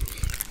spent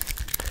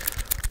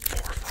 4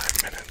 or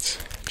 5 minutes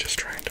just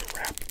trying to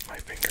wrap my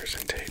fingers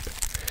in tape,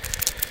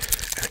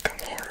 and it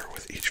got harder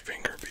with each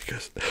finger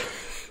because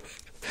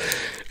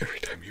every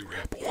time you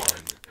wrap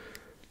one,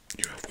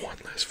 you have one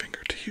less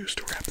finger to use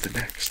to wrap the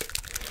next.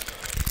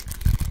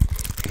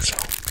 So,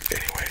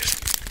 anyways,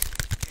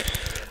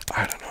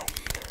 I don't know.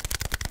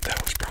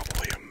 That was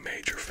probably a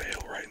major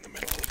fail right in the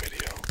middle of the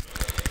video.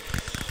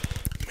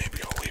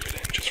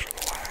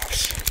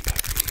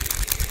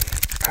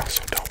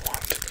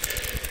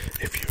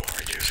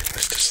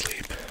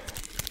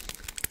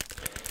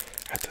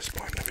 At this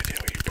point in the video,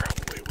 you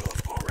probably will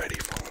have already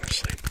fallen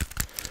asleep.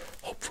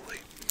 Hopefully.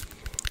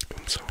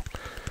 And so,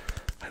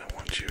 I don't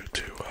want you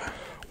to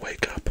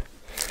wake up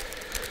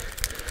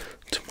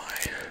to my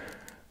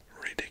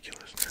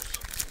ridiculousness.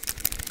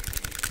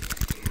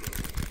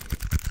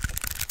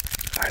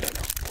 I don't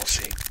know. We'll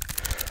see.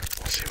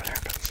 We'll see what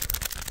happens.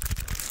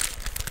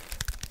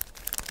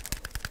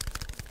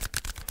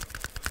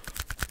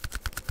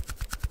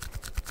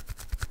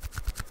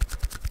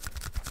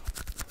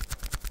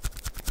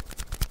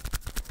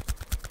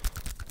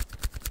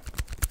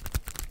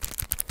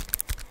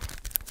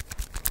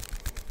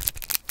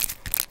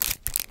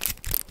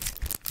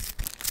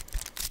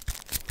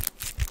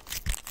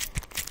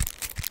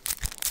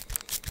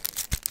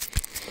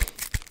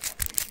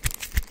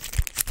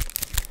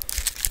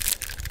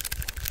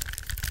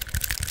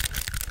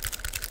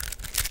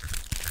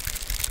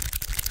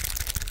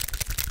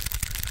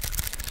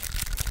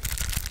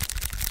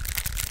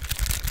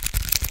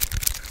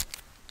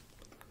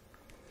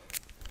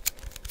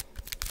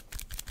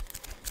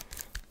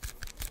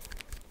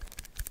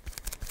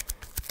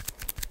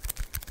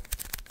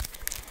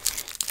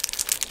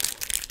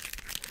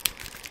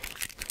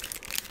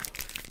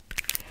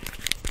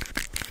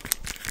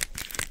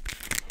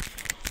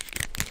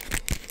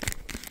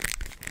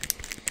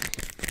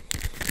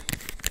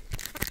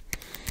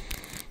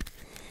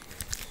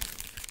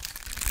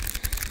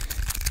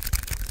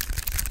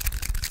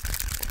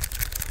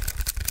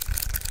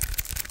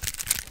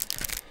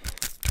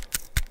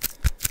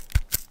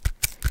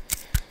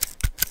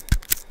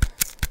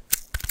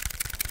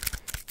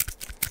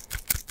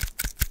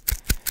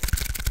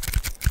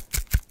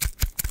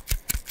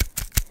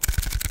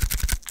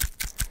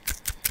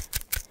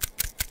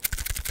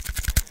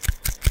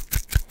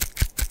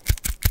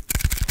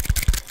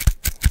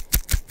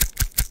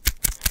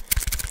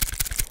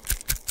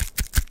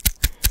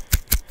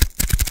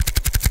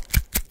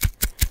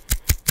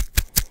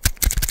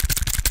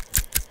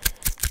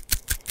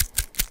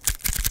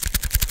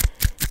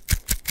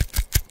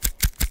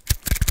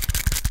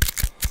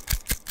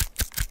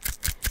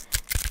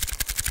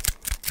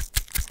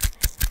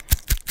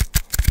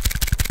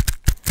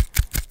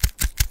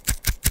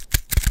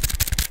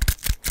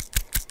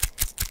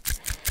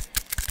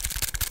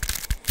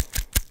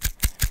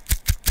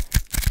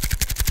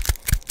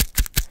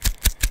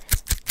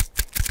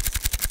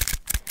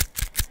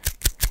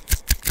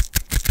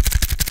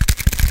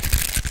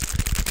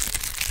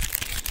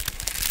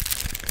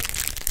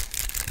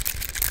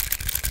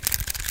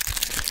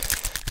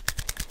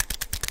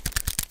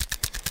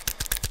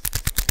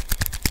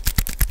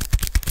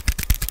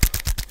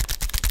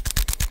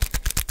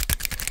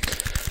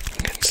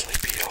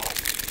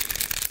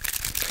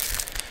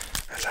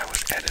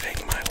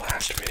 Editing my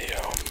last video,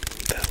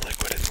 the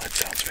liquid and lid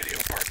sounds video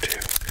part 2,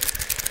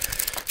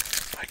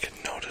 I could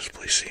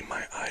noticeably see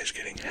my eyes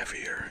getting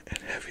heavier and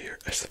heavier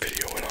as the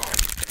video went on,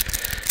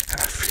 and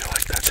I feel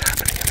like that's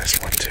happening in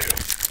this one too.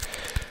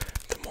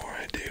 The more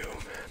I do,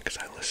 because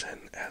I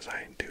listen as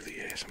I do the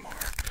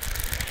ASMR,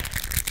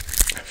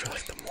 I feel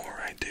like the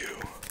more I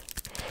do,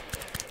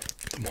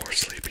 the more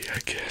sleepy I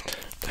get.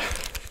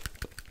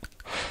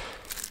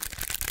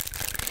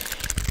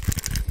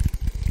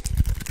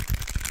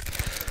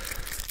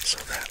 So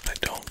that I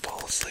don't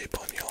fall asleep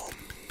on y'all,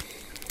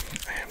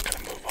 I am going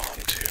to move on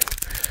to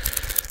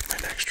my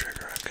next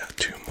trigger. I've got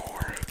 2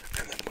 more,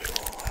 and then we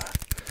will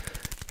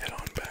head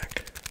on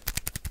back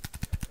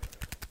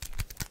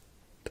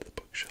to the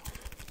bookshelf.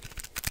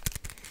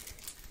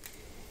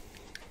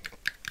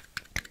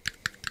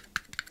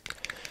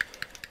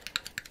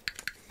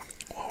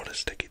 What would a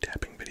sticky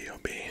tapping video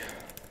be?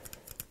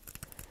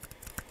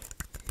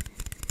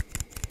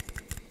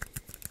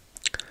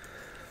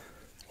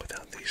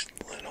 Without these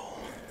little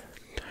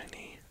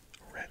tiny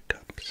red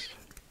cups.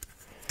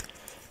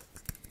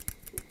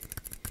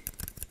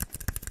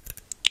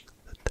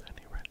 The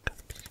tiny red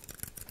cups.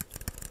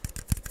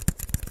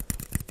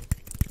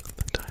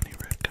 The tiny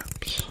red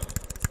cups.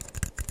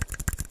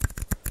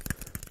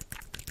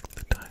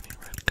 The tiny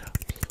red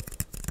cups.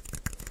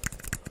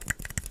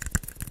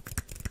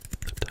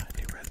 The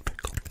tiny red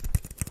pickle.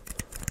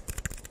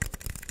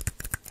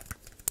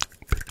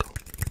 Pickle.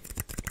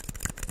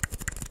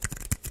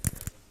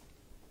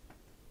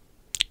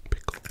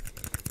 Pickle.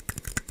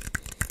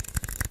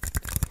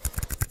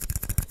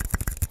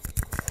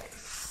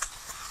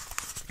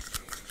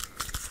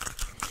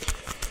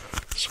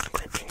 Some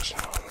gripping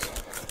sounds.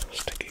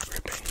 Sticky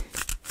gripping.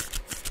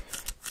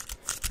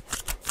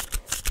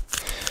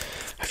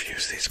 I've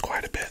used these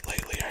quite a bit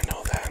lately, I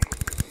know that.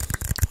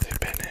 They've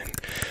been in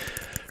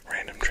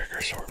random trigger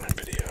assortment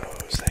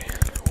videos.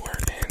 They were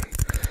in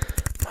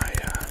my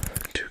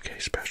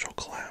 2K special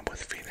collab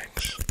with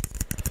Phoenix.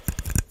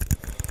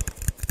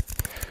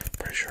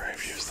 Pretty sure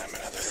I've used them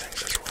in other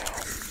things as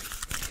well.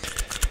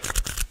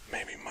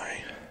 Maybe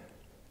my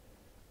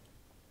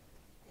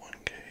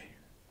 1K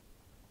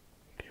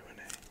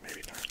Q&A,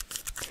 maybe not.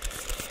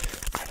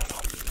 I don't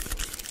know.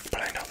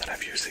 But I know that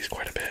I've used these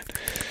quite a bit.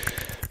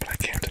 But I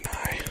can't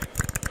deny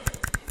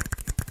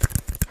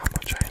how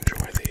much I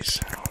enjoy these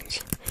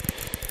sounds.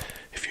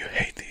 If you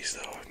hate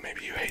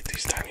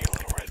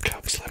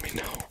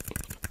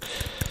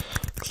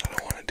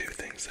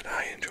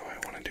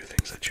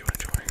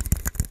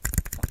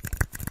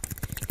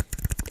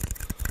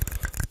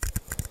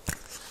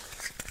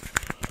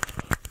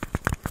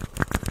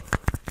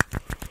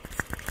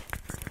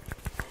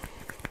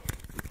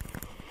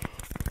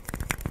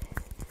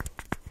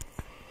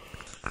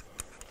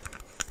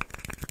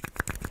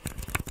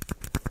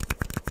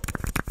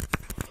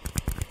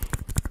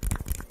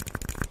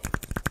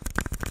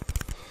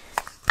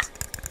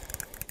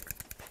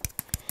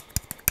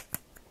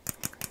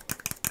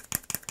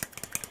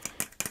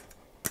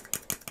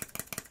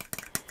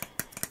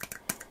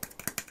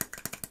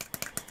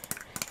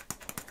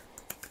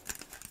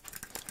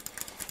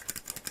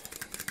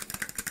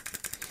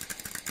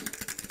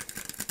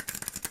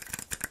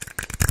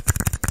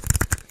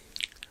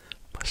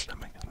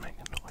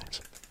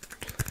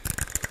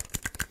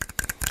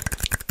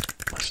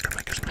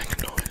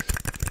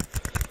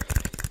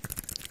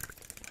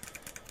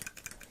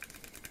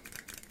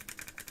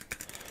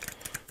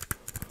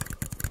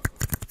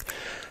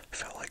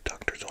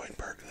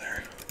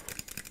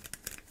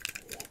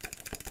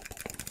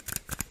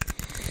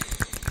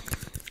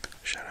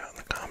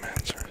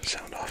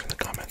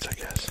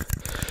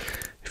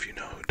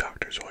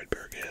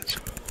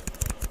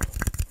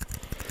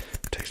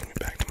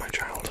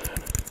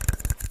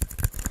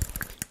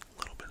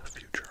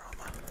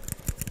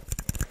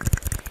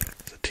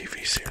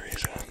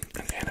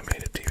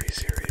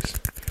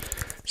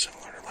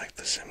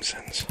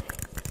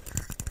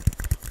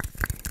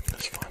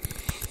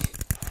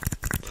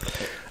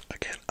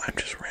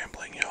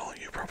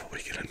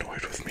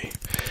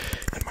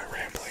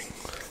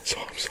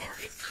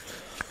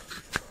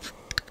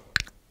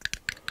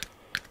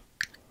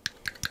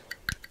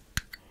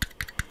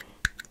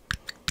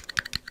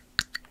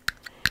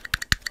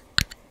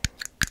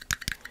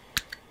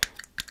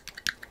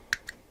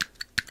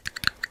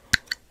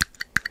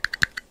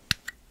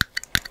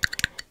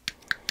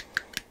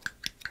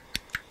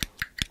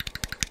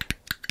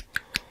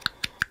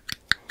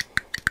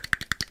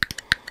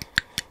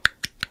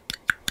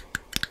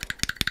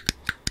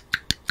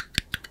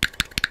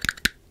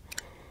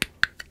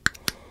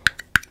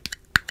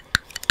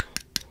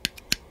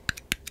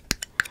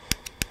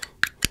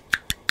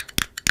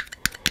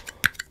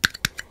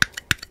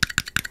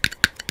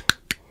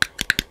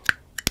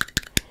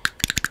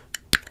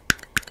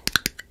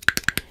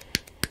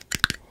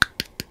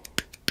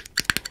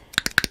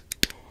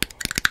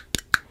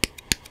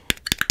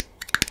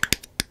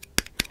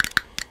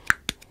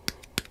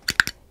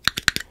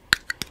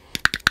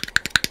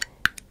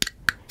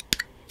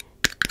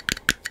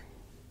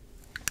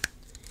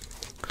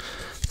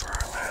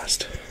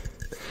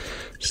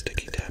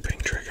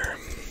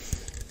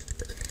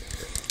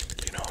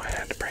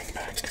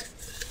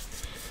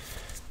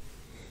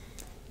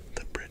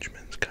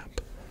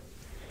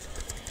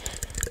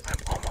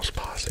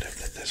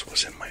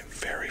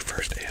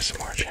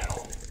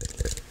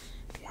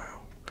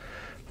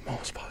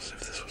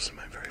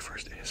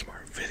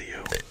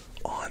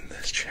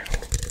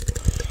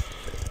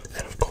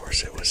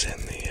is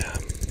in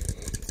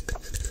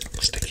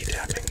the sticky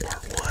tapping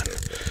part 1,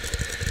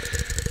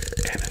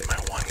 and in my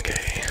 1K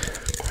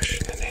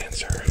question and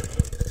answer,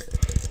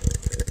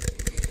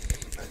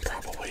 and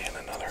probably in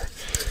another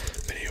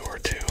video or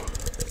two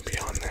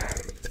beyond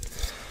that.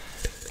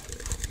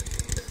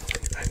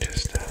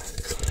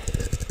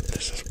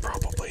 This is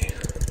probably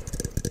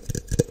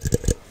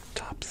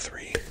top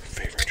 3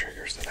 favorite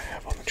triggers that I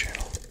have on the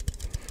channel.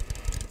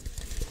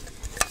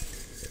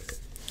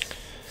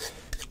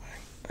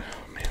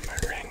 Oh man, my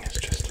ring is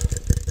just,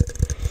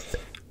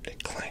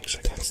 it clanks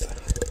against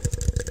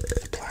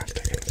the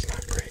plastic and it's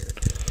not great.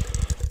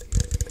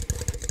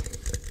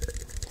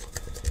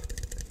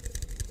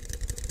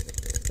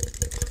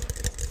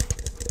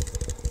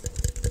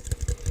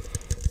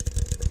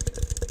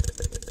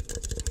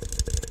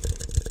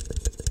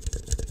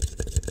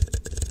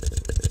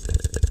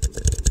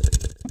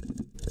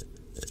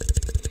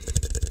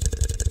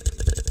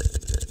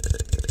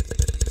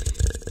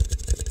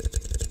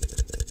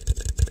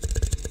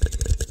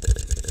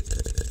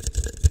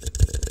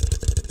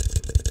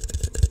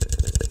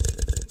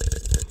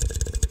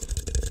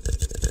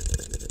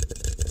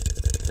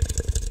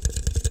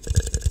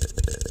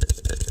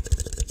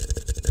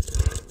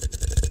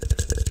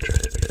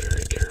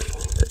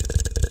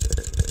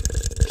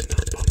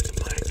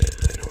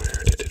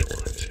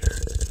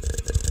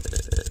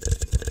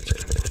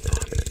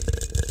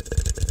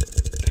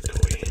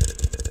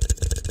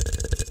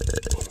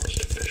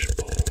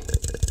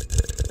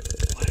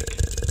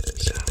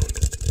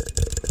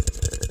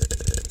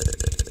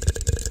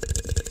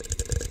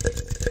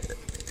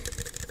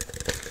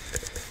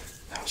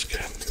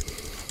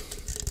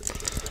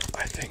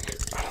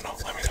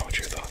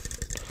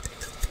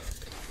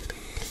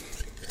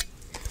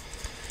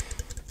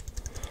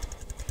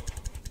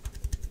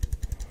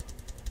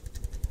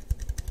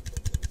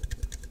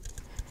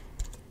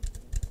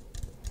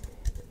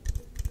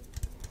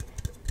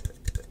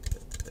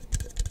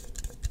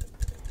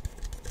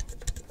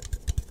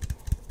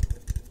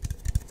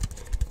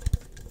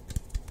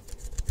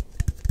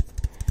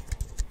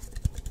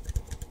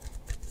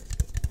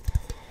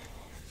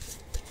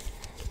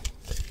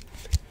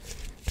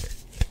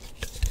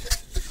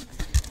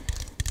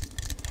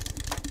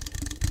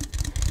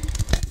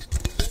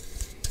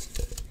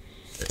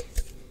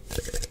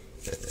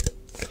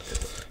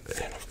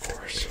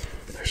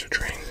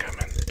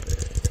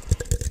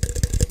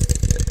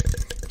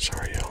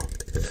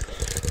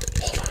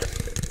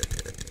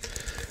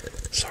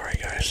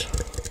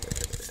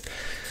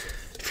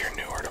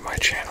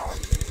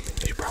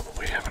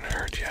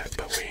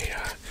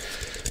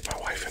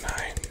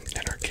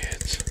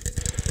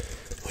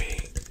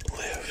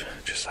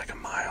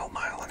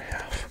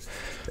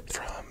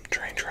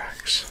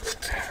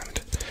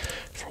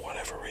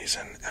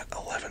 At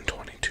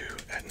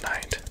 11:22 at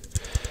night,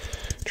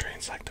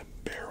 trains like to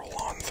barrel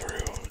on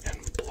through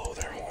and blow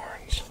their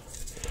horns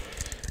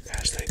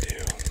as they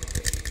do.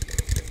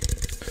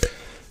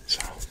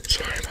 So,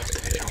 sorry about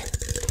that, y'all.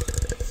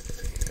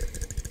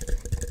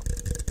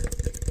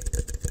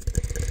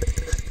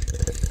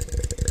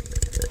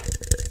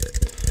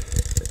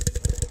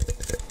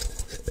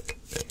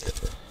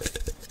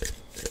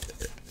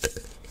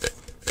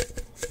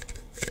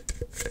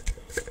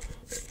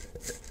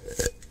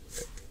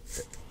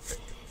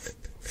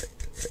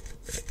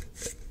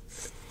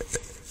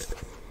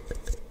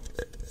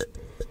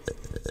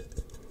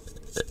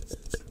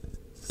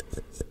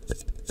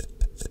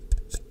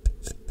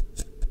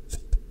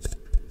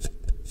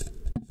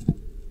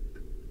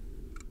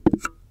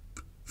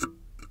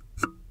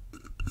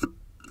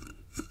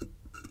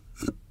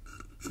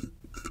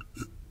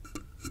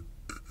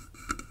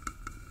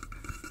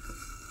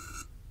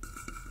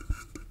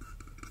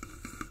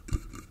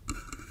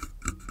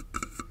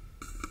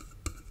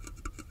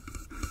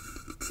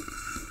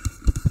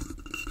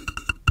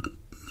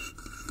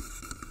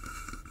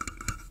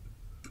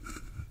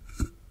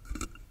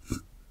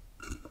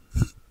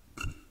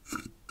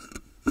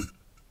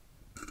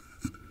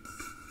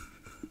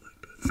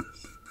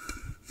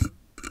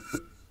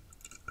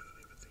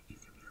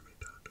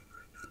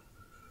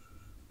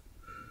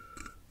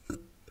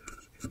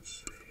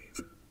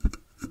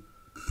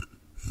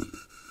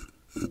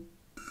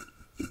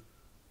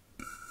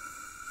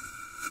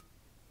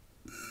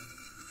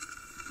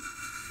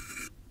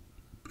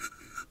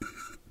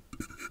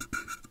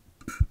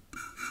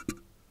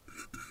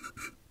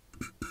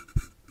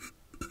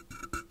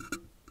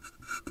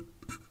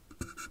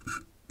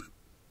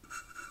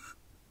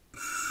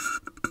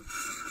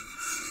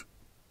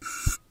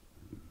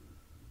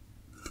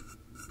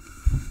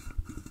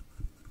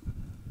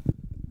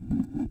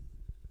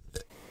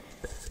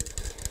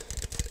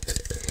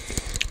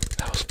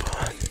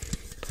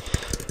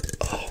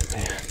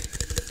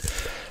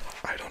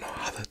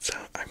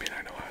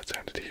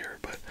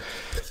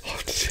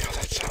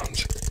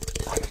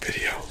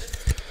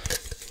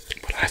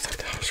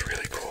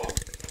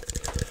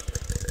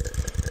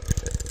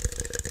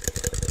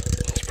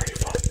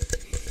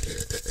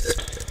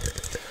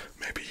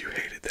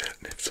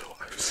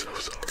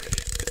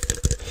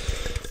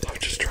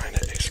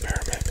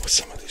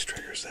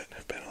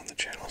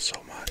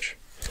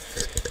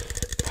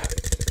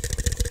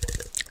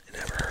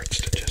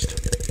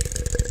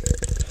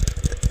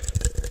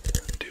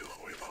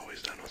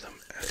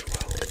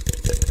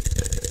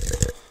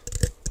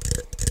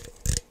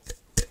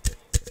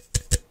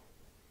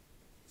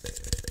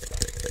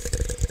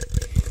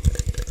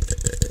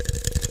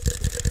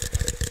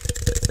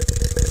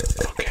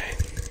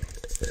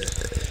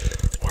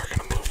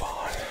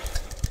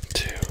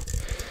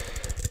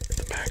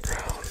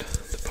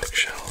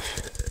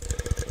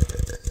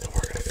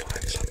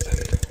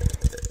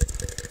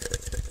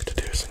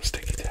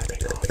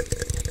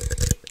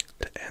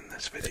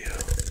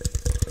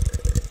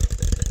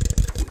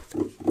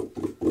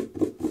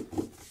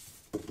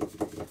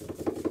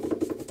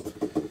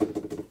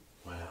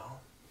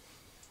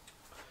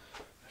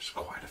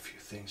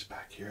 things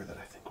back here that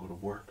I think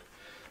would work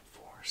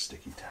for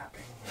sticky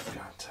tapping. We've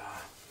got,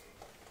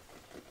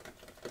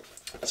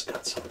 it's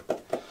got some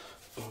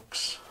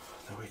books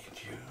that we could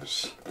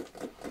use.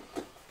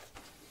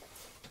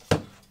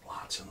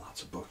 Lots and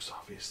lots of books,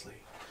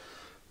 obviously.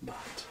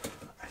 But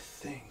I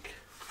think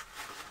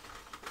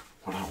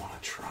what I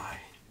want to try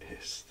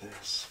is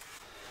this.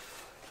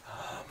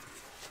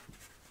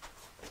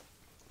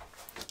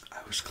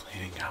 I was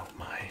cleaning out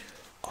my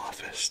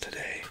office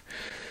today,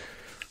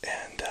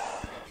 and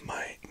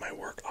my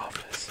work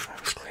office. I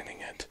was cleaning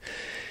it,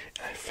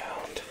 and I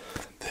found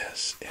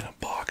this in a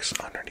box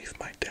underneath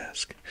my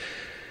desk.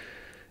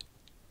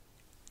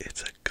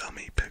 It's a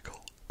gummy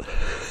pickle.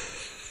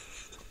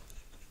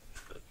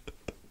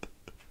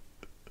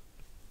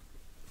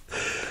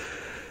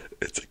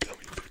 It's a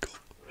gummy pickle.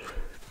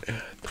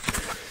 And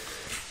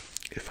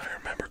if I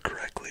remember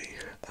correctly,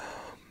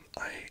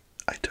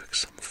 I took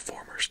some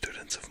former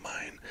students of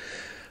mine.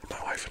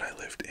 My wife and I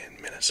lived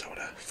in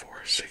Minnesota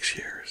for 6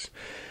 years,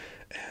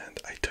 and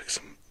I took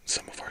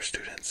some of our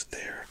students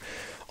there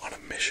on a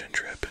mission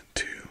trip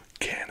to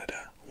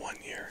Canada 1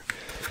 year.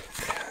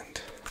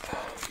 And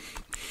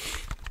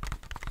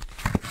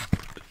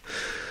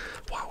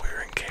while we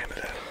were in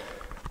Canada,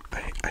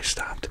 I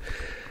stopped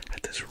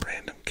at this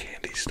random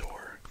candy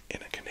store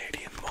in a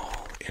Canadian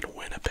mall in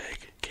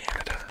Winnipeg,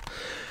 Canada.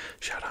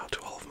 Shout out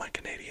to all of my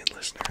Canadian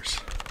listeners.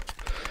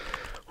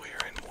 We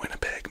are in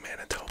Winnipeg,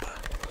 Manitoba,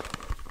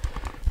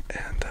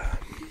 and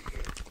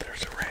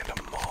there's a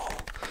random mall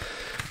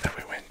that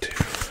we went to,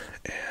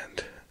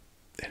 and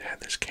it had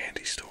this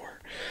candy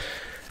store,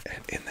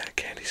 and in that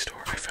candy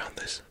store I found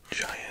this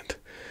giant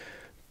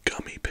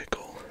gummy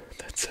pickle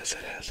that says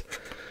it has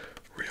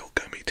real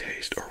gummy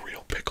taste, or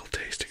real pickle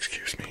taste,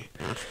 excuse me,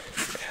 and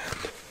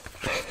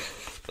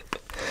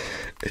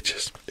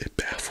it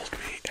baffled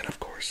me. And of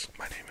course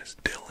my name is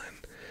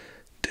Dylan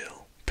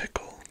Dill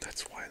Pickle.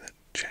 That's why that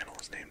channel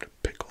is named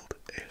Pickled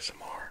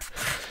ASMR.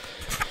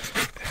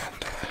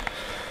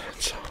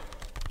 And so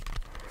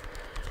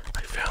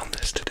I found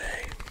this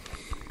today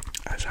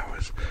as I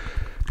was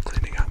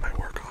cleaning out my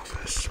work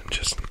office and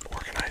just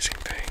organizing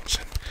things,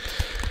 and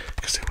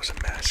because it was a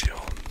mess,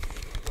 y'all.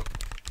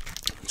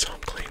 And so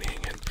I'm cleaning,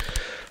 and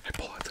I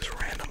pull out this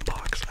random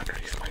box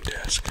underneath my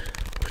desk,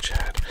 which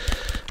had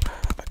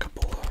a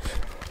couple of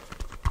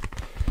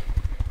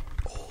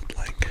old,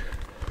 like,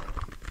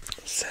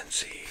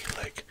 Scentsy,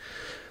 like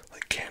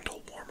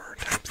candle warmer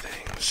type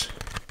things,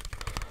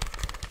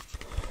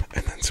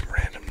 and then some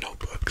random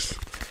notebooks,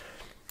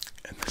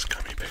 and this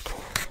gummy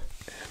pickle.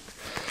 And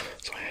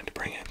so I had to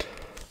bring it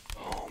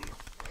home,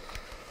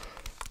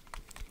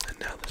 and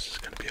now this is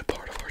going to be a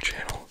part of our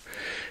channel.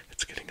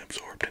 It's getting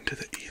absorbed into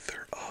the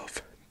ether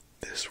of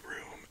this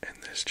room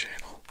and this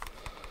channel.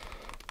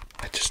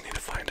 I just need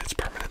to find its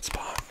permanent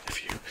spot.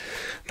 If you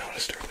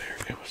noticed earlier,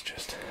 it was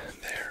just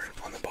there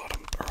on the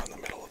bottom, or on the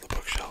middle of the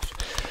bookshelf.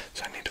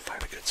 So I need to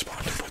find a good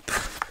spot to put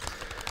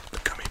the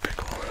gummy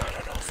pickle. I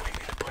don't know if we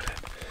need to put it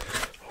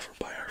over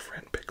by our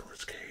friend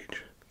Pickle's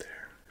cage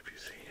there, if you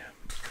see him,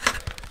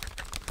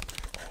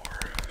 or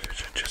if it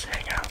should just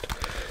hang out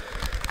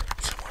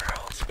somewhere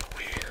else. But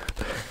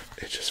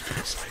it just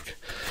feels like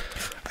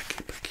I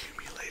keep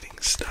accumulating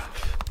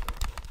stuff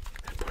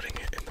and putting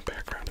it in the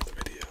background of the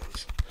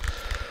videos,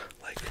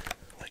 like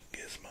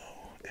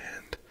Gizmo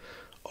and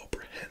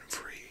Oprah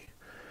Henfrey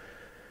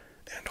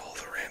and all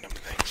the random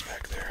things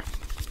back there.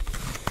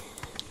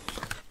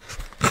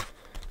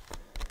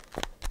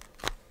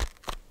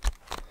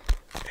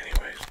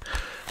 Anyways,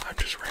 I'm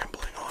just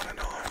rambling on and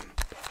on.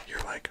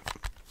 You're like,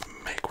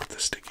 make with the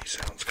sticky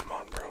sounds. Come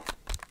on, bro.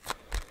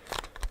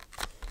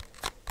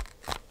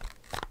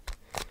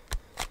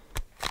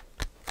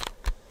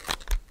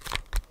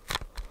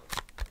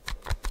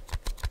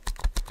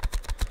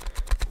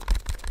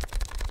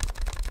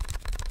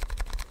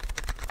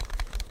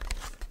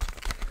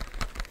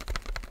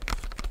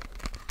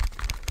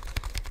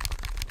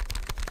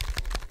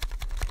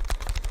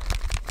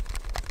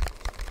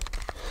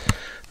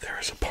 There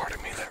is a part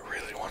of me that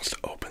really wants to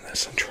open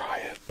this and try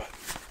it, but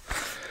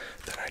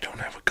then I don't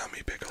have a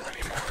gummy pickle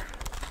anymore.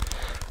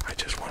 I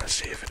just want to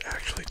see if it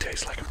actually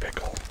tastes like a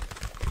pickle.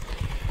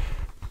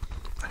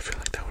 I feel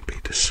like that would be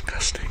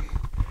disgusting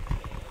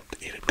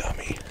to eat a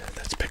gummy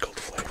that's pickled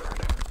flavored.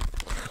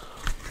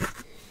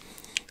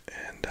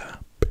 And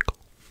pickle.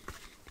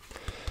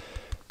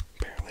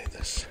 Apparently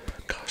this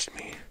cost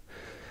me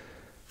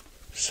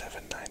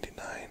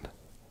 $7.99.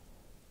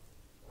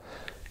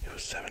 It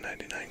was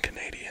 $7.99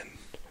 Canadian,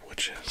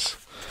 which is,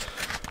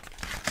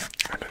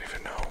 I don't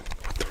even know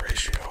what the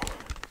ratio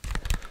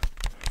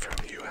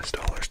from US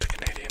dollars to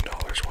Canadian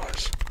dollars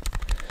was.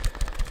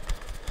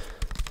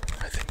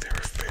 I think they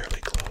were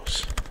fairly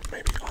close,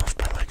 maybe off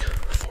by like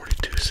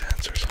 42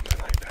 cents or something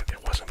like that.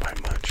 It wasn't by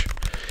much,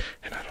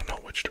 and I don't know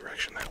which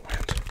direction that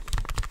went.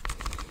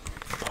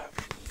 But,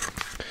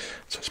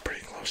 so it's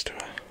pretty close to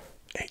a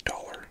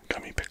 $8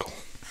 gummy pickle.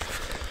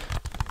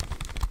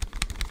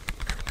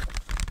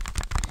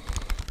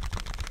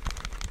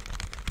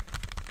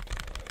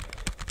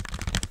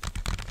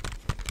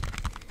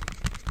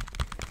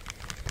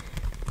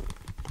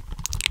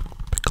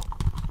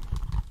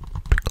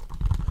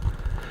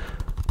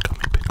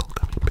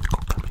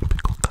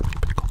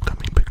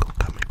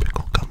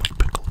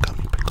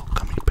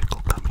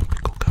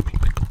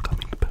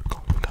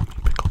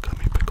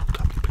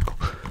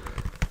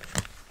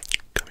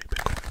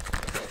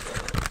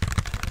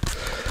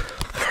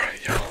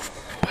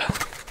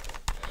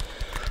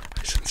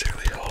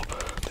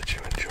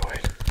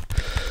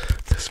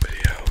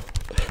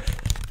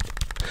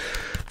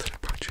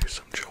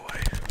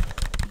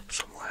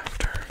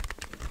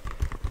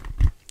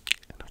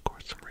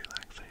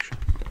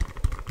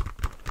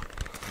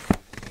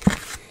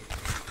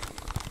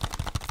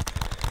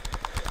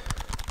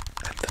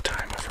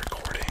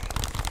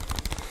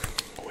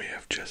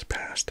 just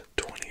passed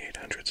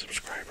 2,800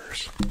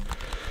 subscribers.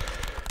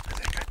 I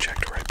think I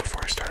checked right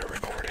before I started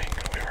recording,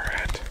 and we were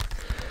at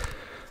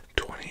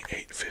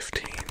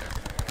 2,815.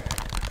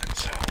 And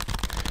so,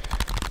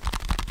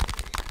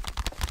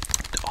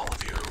 to all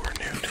of you who are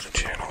new to the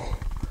channel,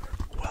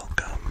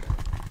 welcome.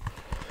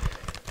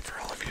 For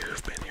all of you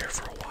who've been here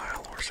for a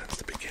while or since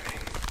the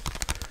beginning,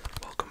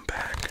 welcome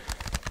back.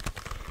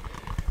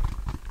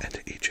 And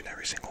to each and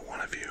every single one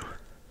of you,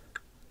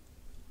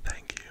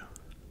 thank you.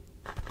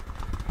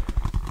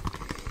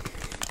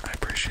 I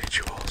appreciate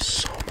you all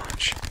so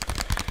much.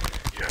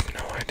 You have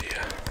no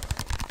idea.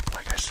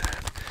 Like I said,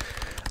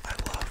 I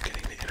love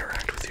getting to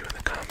interact with you in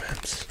the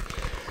comments.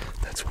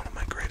 That's one of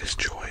my greatest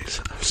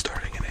joys of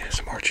starting an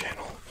ASMR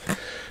channel.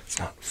 It's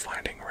not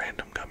finding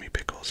random gummy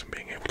pickles and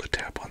being able to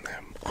tap on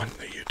them on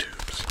the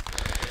YouTubes.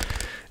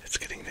 It's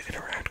getting to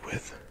interact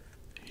with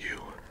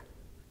you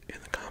in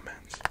the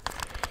comments.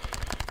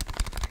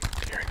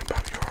 Hearing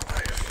about your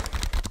life.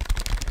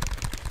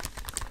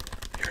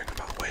 Hearing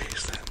about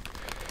ways that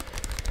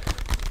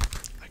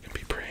I can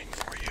be praying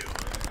for you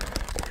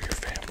or your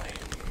family.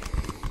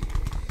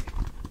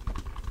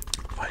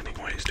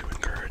 Finding ways to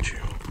encourage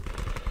you.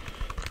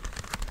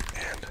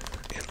 And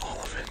in all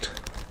of it,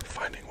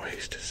 finding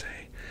ways to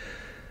say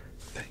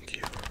thank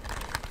you.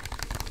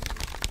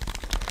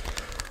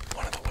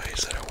 One of the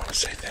ways that I want to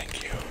say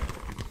thank you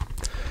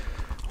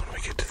when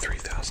we get to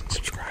 3,000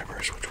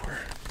 subscribers, which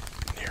we're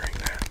nearing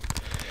that,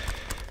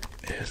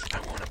 is I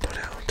want to put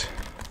out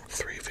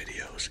 3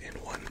 videos in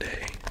one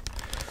day,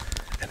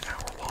 an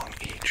hour long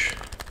each.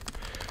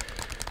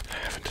 I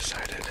haven't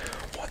decided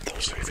what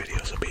those 3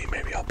 videos will be.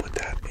 Maybe I'll put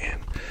that in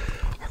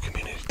our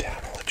community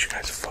tab. I'll let you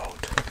guys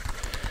vote.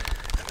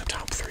 And the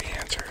top 3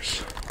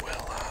 answers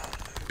will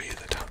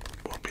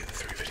be the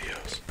 3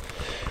 videos.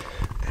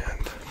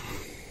 And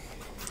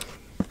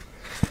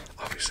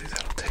obviously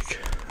that'll take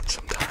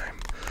some time.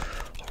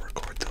 I'll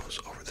record those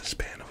over the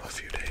span of a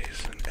few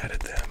days and edit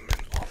them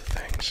and all the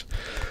things.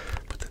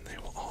 But then they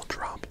will all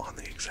drop on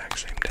the exact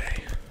same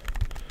day.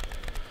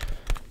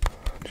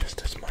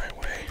 Just as my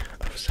way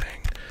of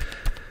saying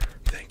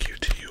thank you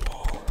to you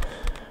all,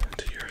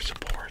 to your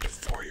support,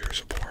 for your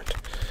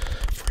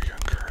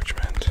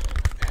encouragement,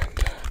 and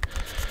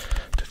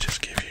to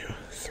just give you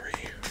 3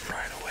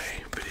 right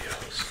away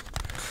videos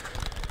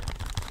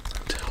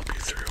to help you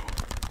through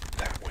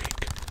that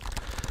week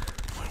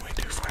when we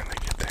do finally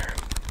get there.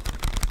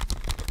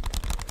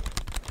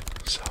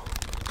 So,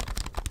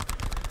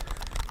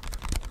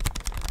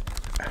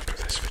 after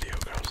this video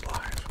goes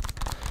live,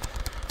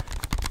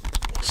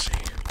 we'll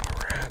see where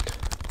we're at.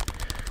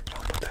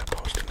 I'll put that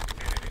post in the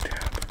community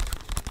tab,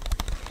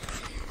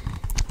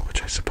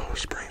 which I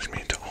suppose brings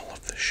me to all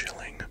of the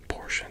shilling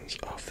portions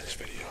of this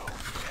video.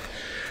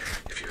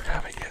 If you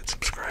haven't yet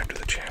subscribed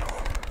to the channel,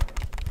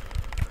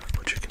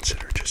 would you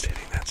consider just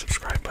hitting that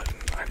subscribe button?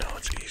 I know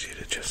it's easy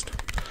to just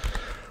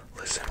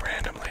listen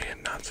randomly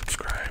and not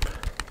subscribe,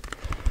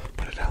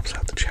 but it helps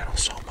out the channel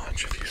so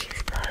much if you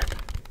subscribe.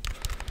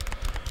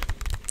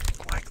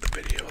 Like the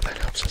video, that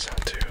helps us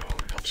out too,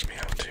 helps me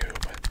out too,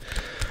 but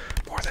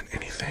more than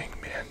anything,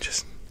 man,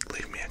 just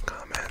leave me a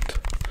comment.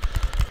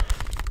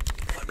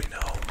 Let me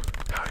know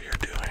how you're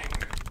doing.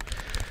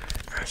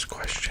 Ask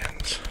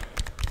questions,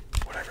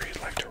 whatever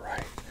you'd like to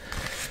write.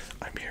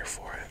 I'm here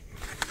for it,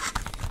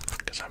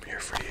 because I'm here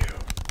for you,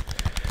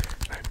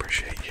 and I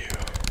appreciate you,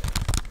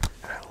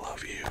 and I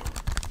love you.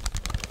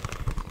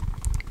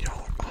 Y'all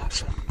are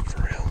awesome,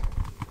 for real.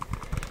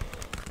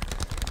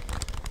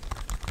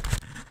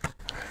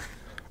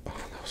 Oh,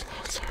 that was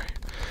loud, sorry.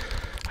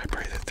 I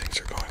pray that things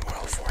are going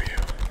well for you,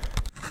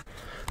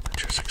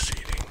 that you're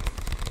succeeding,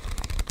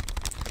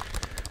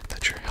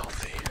 that you're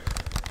healthy,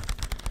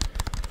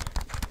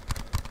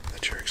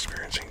 that you're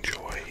experiencing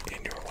joy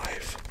in your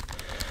life.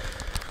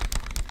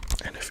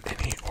 And if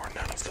any or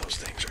none of those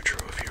things are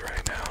true of you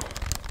right now,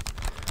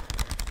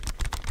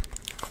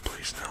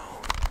 please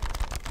know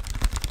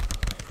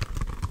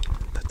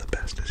that the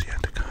best is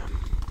yet to come.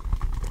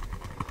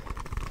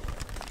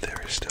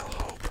 There is still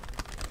hope.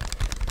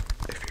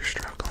 If you're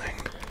struggling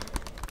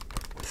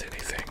with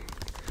anything,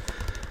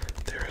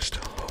 there is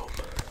still hope,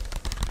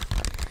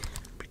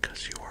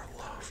 because you are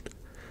loved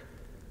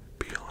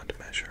beyond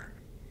measure.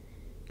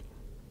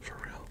 For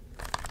real.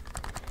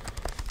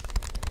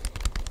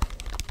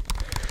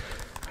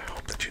 I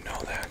hope that you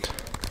know that.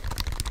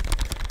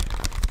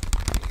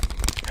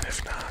 And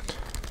if not,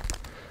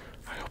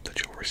 I hope that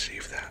you'll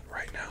receive that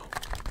right now.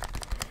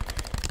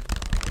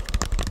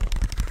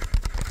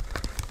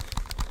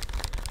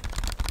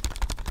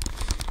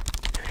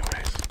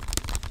 Anyways,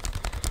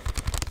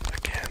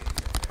 again,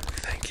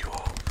 thank you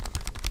all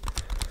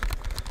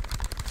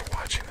for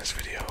watching this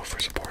video, for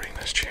supporting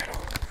this channel.